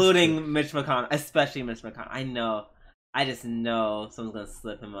 Including Mitch McConnell, especially Mitch McConnell. I just know someone's gonna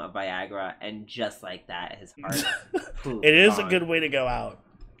slip him a Viagra, and just like that, his heart. It is a good way to go out.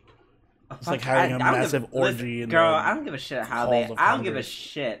 It's like having a massive orgy. Girl, I don't give a shit how they. I don't give a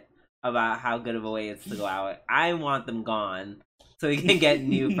shit about how good of a way it's to go out. I want them gone so we can get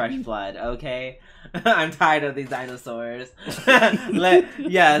new fresh blood. Okay, I'm tired of these dinosaurs.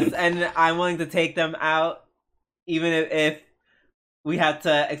 Yes, and I'm willing to take them out, even if we have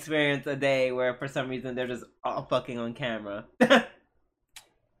to experience a day where for some reason they're just all fucking on camera.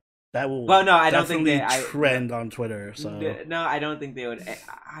 That will I don't think they trend on Twitter. So no, I don't think they would.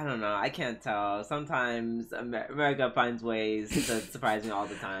 I don't know. I can't tell. Sometimes America finds ways to surprise me all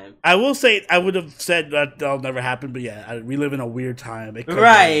the time. I will say I would have said that'll never happen, but yeah, we live in a weird time.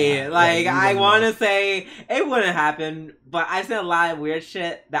 Right? Like I want to say it wouldn't happen, but I said a lot of weird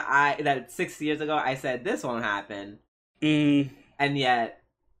shit that 6 years ago I said this won't happen, and yet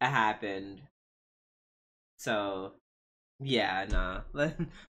it happened. So yeah, nah.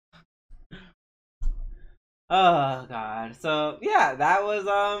 Oh god. So yeah, that was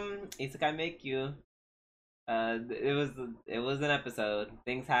Isekai Make You. It was an episode.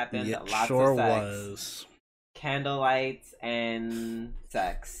 Things happened. Yeah, lots of sex. Was. Candlelights and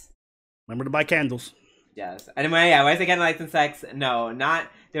sex. Remember to buy candles. Yes. Anyway, yeah, when I say candlelights and sex, no,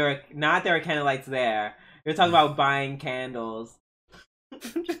 there were candlelights there. You're talking about buying candles.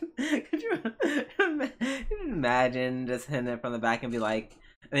 Could you imagine just hitting it from the back and be like,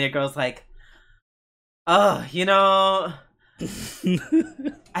 and your girl's like, oh, you know,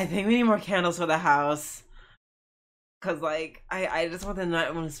 I think we need more candles for the house. Cause like, I just want the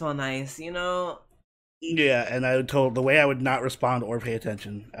night room to smell nice, you know? Yeah, and I told the way I would not respond or pay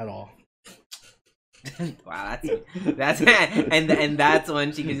attention at all. Wow, that's and that's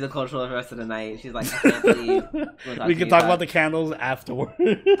when she gives you the cultural the rest of the night. She's like, I can't believe we can talk about the candles afterwards.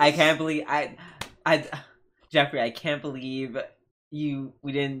 I can't believe Jeffrey, I can't believe you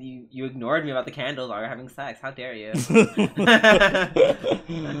ignored me about the candles while we were having sex. How dare you?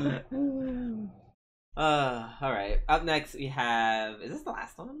 All right. Up next we have, is this the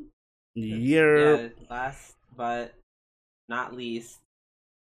last one? Yeah, last but not least.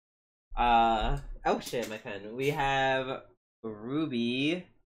 Oh shit, my pen. We have Ruby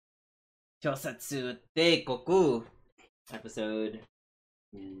Chosatsu Teikoku, episode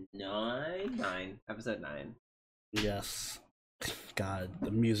 9. Episode 9. Yes. God, the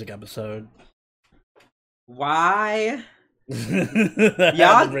music episode. Why?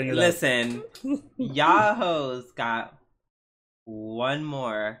 Y'all listen. Y'all hoes got one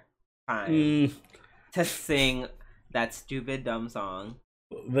more time to sing that stupid dumb song.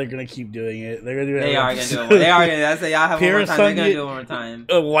 They're gonna keep doing it. They're gonna do it. They are gonna do it. They are gonna. That's it. Y'all have one more time. They're gonna do it one more time.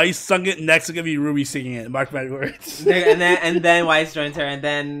 Weiss sung it. Next, it's gonna be Ruby singing it. Mark my words. and then Weiss joins her, and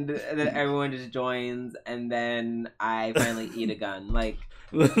then everyone just joins, and then I finally eat a gun. Like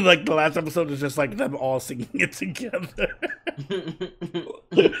the last episode is just like them all singing it together.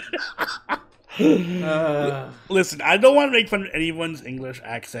 Listen, I don't want to make fun of anyone's English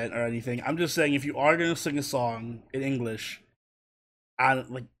accent or anything. I'm just saying, if you are gonna sing a song in English,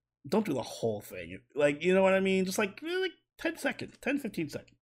 don't do the whole thing. Like, you know what I mean? Just like 10 seconds, 10, 15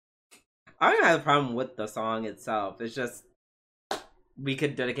 seconds. I don't have a problem with the song itself. It's just we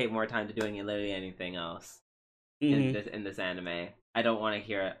could dedicate more time to doing literally anything else in this anime. I don't want to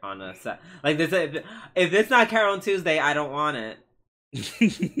hear it on a set like this. If it's not Carol and Tuesday, I don't want it.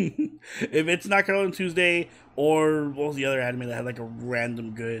 If it's not Carol and Tuesday, or what was the other anime that had like a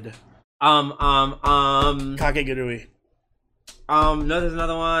random good? Kakegurui. No, there's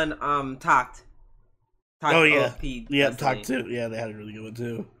another one. Talked. Oh yeah, Talk too. Yeah, they had a really good one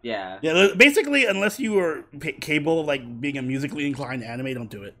too. Yeah. Basically, unless you were capable of like being a musically inclined anime, don't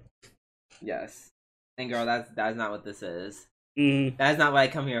do it. Yes, and girl, that's not what this is. Mm. That's not what I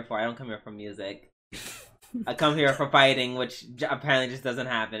come here for. I don't come here for music. I come here for fighting, which apparently just doesn't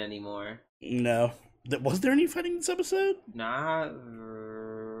happen anymore. No. Was there any fighting in this episode? Nah.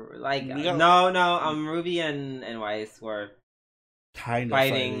 No. Ruby and Weiss were kind of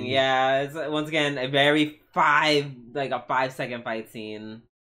fighting. Yeah, it's once again a very a 5 second fight scene,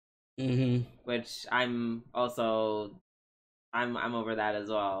 which I'm also I'm over that as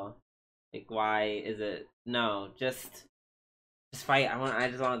well. Like, why is it no just fight? I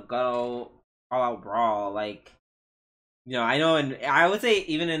just want to go all out brawl. Like, I know, and I would say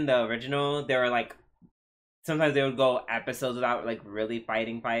even in the original, there were like sometimes they would go episodes without like really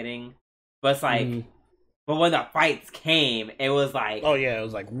fighting, but it's like. But when the fights came, it was like, oh yeah, it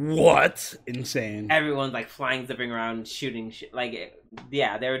was like, what? Insane. Everyone's like flying, zipping around, shooting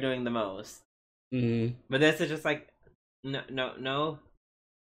yeah, they were doing the most. But this is just like no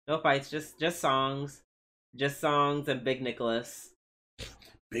fights, just songs, and Big Nicholas.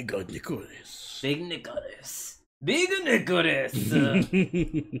 Big Nicholas.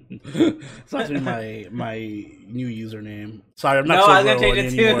 So that's my new username. Sorry, I'm not no, so I'm gonna change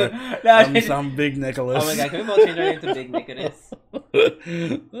it anymore. too. No, I'm Big Nicholas. Oh my god, can we both change our name to Big Nicholas?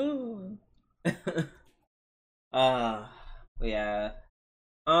 Yeah.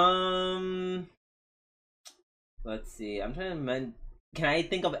 Let's see. I'm trying to can I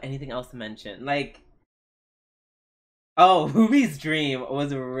think of anything else to mention? Like, Ruby's dream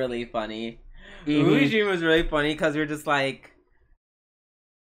was really funny. Ruby's dream was really funny because you're just like,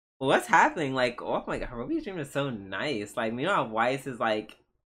 what's happening? Like, oh my god, Ruby's dream is so nice. Like, you know how Weiss is like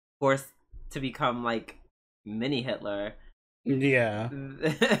forced to become like mini Hitler. Yeah.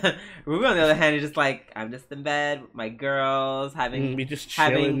 Ruby on the other hand is just like, I'm just in bed with my girls, having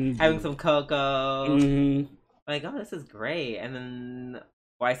some cocoa. Like, oh, this is great. And then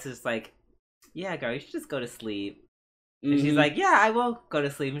Weiss is like, yeah, girl, you should just go to sleep. And she's like, yeah, I will go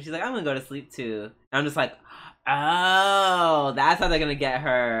to sleep. And she's like, I'm gonna go to sleep too. And I'm just like, oh, that's how they're gonna get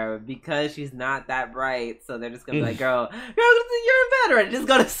her, because she's not that bright. So they're just gonna be like, girl, you're in bed already. Just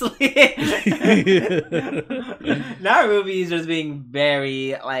go to sleep. Now Ruby's just being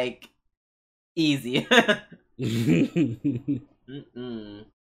very like easy.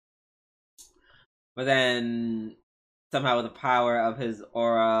 But then somehow with the power of his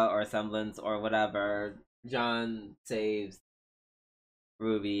aura or semblance or whatever, John saves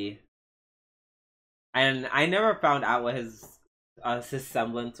Ruby. And I never found out what his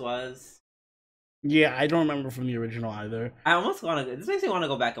semblance was. Yeah, I don't remember from the original either. I almost want to. This makes me want to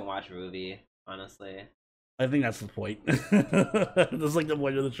go back and watch Ruby. Honestly, I think that's the point. That's like the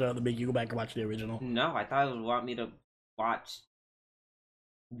point of the show, to make you go back and watch the original. No, I thought it would want me to watch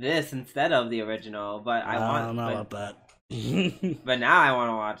this instead of the original, but I don't know about that. But now I want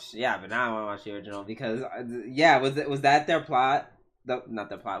to watch. Yeah, but now I want to watch the original because was that their plot? Not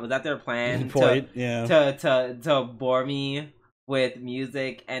their plot. Was that their plan? To bore me with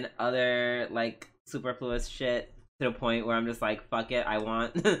music and other like superfluous shit to the point where I'm just like, fuck it,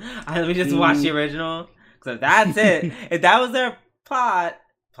 let me just watch the original. Because if that's it, if that was their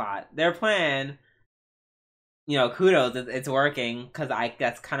their plan, kudos, it's working. Because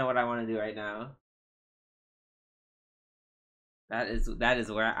that's kind of what I want to do right now. That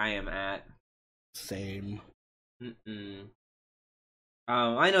is where I am at. Same.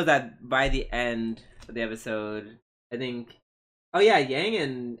 I know that by the end of the episode, I think,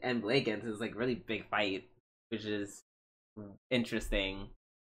 Yang and Blake ends is like really big fight, which is interesting.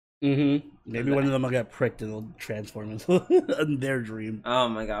 Maybe one of them will get pricked and they'll transform into their dream. Oh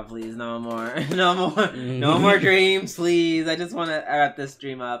my god, please, no more. No more dreams, please. I just want to wrap this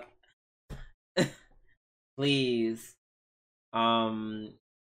dream up. Please. But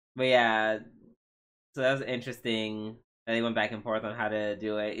yeah, so that was interesting. And they went back and forth on how to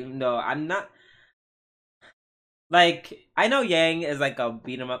do it, even though I'm not like, I know Yang is like a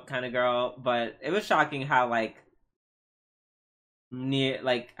beat 'em up kind of girl, but it was shocking how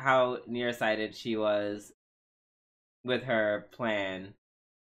how nearsighted she was with her plan.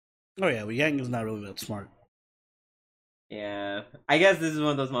 Oh yeah, well, Yang is not really that smart. Yeah, I guess this is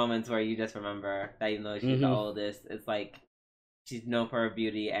one of those moments where you just remember that even though she's the oldest, it's like she's known for her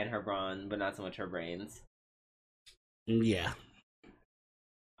beauty and her brawn, but not so much her brains. Yeah.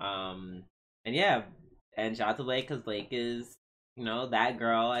 And yeah, and shout out to Blake, because Blake is, that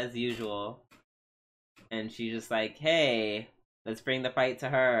girl as usual. And she's just like, hey, let's bring the fight to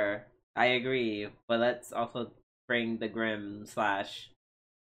her. I agree, but let's also bring the grim /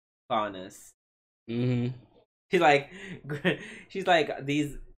 faunus. She's like,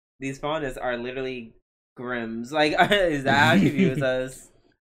 these faunus are literally grims. Like, is that how she views us?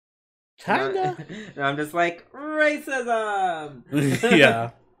 Kinda. And I'm just like, racism.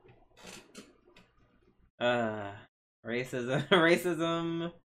 Yeah.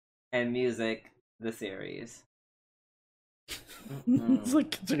 Racism, and music. The series. It's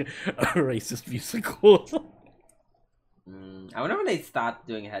like a racist musical. I wonder when they stopped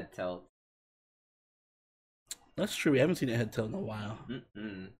doing head tilt. That's true. We haven't seen a head tilt in a while.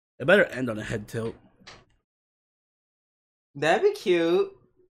 Mm-mm. It better end on a head tilt. That'd be cute.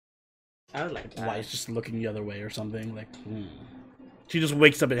 I would like that. Why it's just looking the other way or something. Like, she just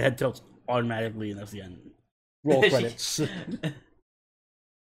wakes up and head tilts automatically, and that's the end. Roll credits.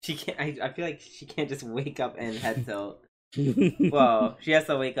 She can't. I feel like she can't just wake up and head tilt. Well, she has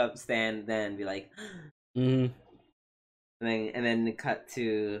to wake up, stand, then be like, and then cut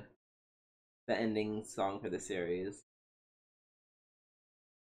to the ending song for the series.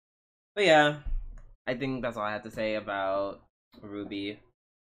 But yeah, I think that's all I have to say about Ruby.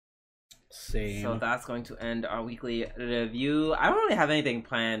 Same. So that's going to end our weekly review. I don't really have anything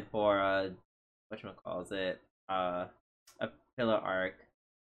planned for whatchamacallit, a pillar arc.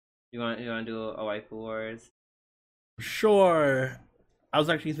 You want to do a Waifu Wars? Sure. I was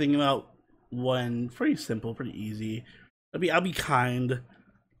actually thinking about one pretty simple, pretty easy. I'll be kind.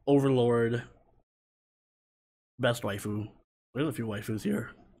 Overlord. Best waifu. There's a few waifus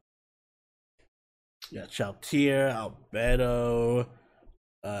here. Yeah, Chaltier, Albedo,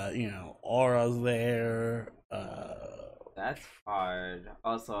 Aura's there. That's hard.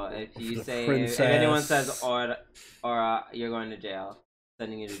 Also, if you say princess. if anyone says Aura, you're going to jail.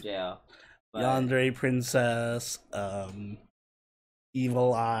 Sending you to jail. But... Yandere Princess,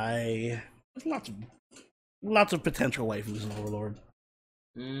 Evil Eye. There's lots of potential waifus in Overlord.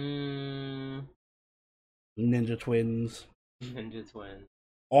 Ninja Twins. Ninja Twins.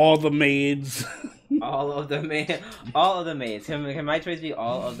 All the maids. All of the maids. Can my choice be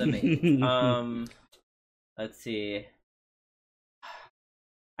all of the maids? Let's see.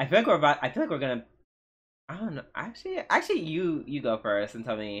 I feel like we're gonna. I don't know. Actually, you go first and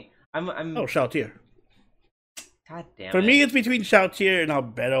tell me. I'm. Oh, Chaltier. God damn. For me, it's between Chaltier and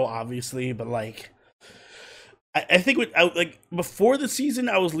Albedo, obviously, but like, I think before the season,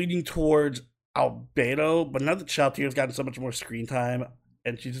 I was leaning towards Albedo, but now that Chaltier's gotten so much more screen time,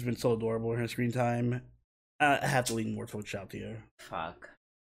 and she's just been so adorable in her screen time, I have to lean more towards Chaltier. Fuck.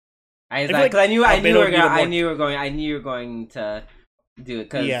 I knew you were going to do it.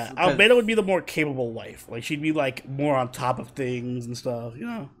 Albedo would be the more capable wife. Like, she'd be like more on top of things and stuff,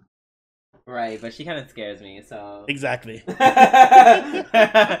 Right, but she kind of scares me, so... Exactly. She kind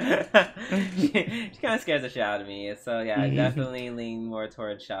of scares the shit out of me, so yeah, I definitely lean more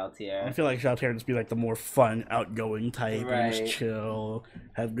towards Chaltier. I feel like Chaltier would just be like the more fun, outgoing type, right. And just chill,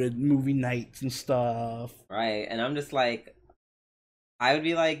 have good movie nights and stuff. Right, and I'm just like... I would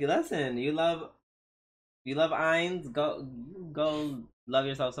be like, listen, you love Ainz? Go love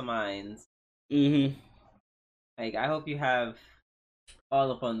yourself some Ainz. Mm-hmm. Like, I hope you have...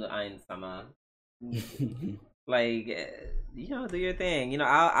 all upon the Ainz Sama. Like, do your thing.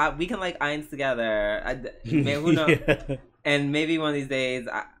 We can like Ainz together. Who knows? Yeah. And maybe one of these days,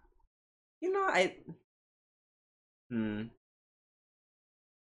 I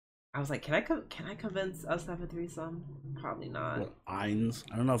was like, can I convince us to have a threesome? Probably not. What, Ainz?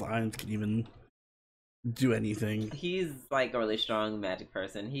 I don't know if Ainz can even do anything. He's like a really strong magic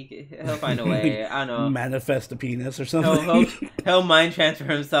person. He'll find a way. I don't know. Manifest a penis or something. He'll mind transfer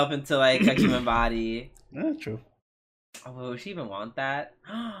himself into like a human body. That's true. Oh, would she even want that?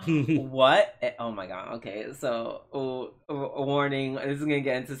 What? Oh my god. Okay, so a warning. This is gonna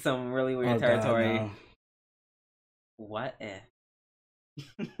get into some really weird territory. God, no. What if?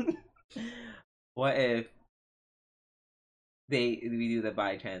 What if we do the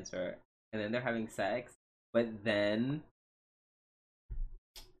body transfer? And then they're having sex, but then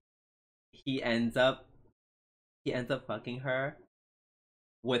he ends up fucking her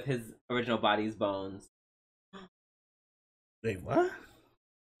with his original body's bones. Wait, what?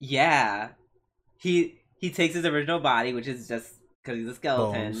 Yeah, he takes his original body, which is just because he's a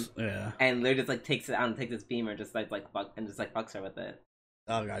skeleton, bones. Yeah, and literally just like takes it out and takes this beamer, just like fuck and just like fucks her with it.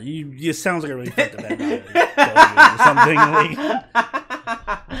 Oh god, you sounds like a really fucked up or something like.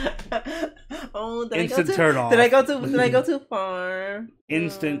 Oh, instant turn off. Did I go too far?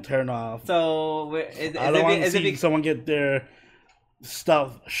 Instant turn off. So I don't want to see someone get their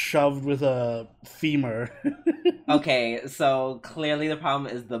stuff shoved with a femur. Okay, so clearly the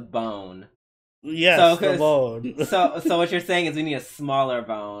problem is the bone. Yes, the bone. So what you're saying is we need a smaller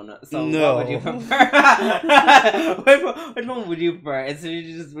bone. So no. What would you prefer? Which one would you prefer?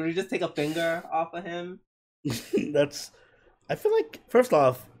 Would you just take a finger off of him? I feel like, first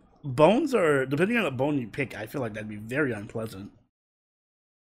off, bones are, depending on the bone you pick, I feel like that'd be very unpleasant.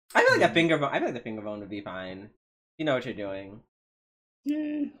 I feel like the finger bone would be fine. You know what you're doing.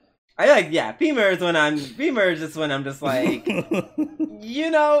 Yeah. I like, yeah, P-merge is when I'm just like,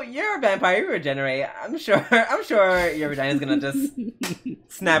 you know, you're a vampire, you regenerate. I'm sure your vagina's gonna just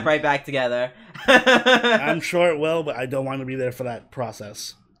snap right back together. I'm sure it will, but I don't want to be there for that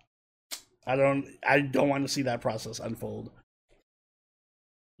process. I don't want to see that process unfold.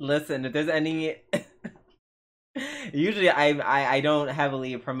 Listen, if there's any, usually I don't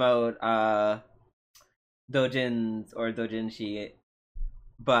heavily promote dojins or dojinshi,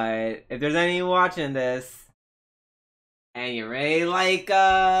 but if there's any watching this and you really like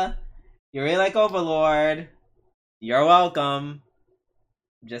Overlord, you're welcome.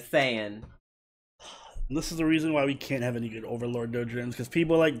 Just saying. This is the reason why we can't have any good Overlord dojins, because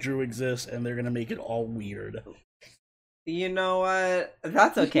people like Drew exist and they're gonna make it all weird. You know what?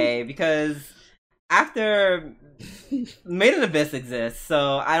 That's okay, because after Made in Abyss exists,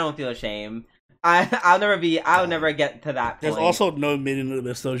 so I don't feel ashamed. I'll never get to that point. There's also no Made in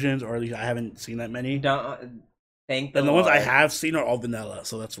Abyss dojins, or at least I haven't seen that many. Don't thank the And the Lord. ones I have seen are all vanilla,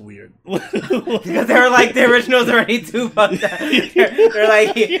 so that's weird. Because they're like the original's already too fucked up. They're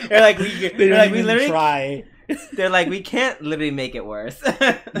like we literally try. They're like, we can't literally make it worse.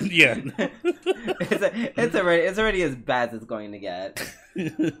 Yeah. It's already as bad as it's going to get.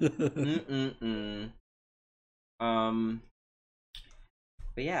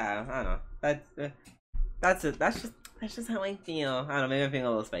 But yeah, I don't know. That's it. That's just how I feel. I don't know. Maybe I'm feeling a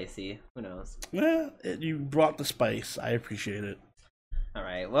little spicy. Who knows? Well, you brought the spice. I appreciate it. All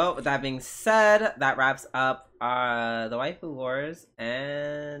right. Well, with that being said, that wraps up the Waifu Wars,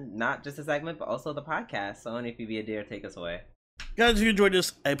 and not just a segment, but also the podcast. So, if you be a dear, take us away. Guys, if you enjoyed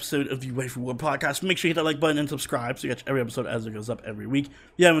this episode of the Waifu War podcast, make sure you hit that like button and subscribe so you catch every episode as it goes up every week. If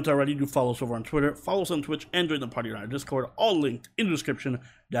you haven't already, do follow us over on Twitter, follow us on Twitch, and join the party on our Discord, all linked in the description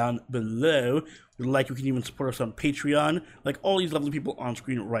down below. If you'd like, you can even support us on Patreon, like all these lovely people on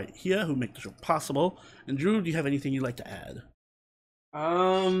screen right here who make the show possible. And Drew, do you have anything you'd like to add? I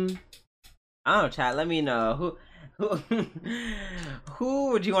don't know, chat. Let me know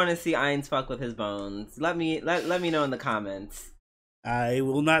who would you want to see Ainz fuck with his bones? Let me know in the comments. I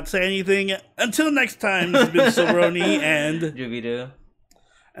will not say anything until next time. This has been Silveroni and Juvidu.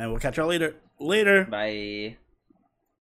 And we'll catch y'all later. Later. Bye.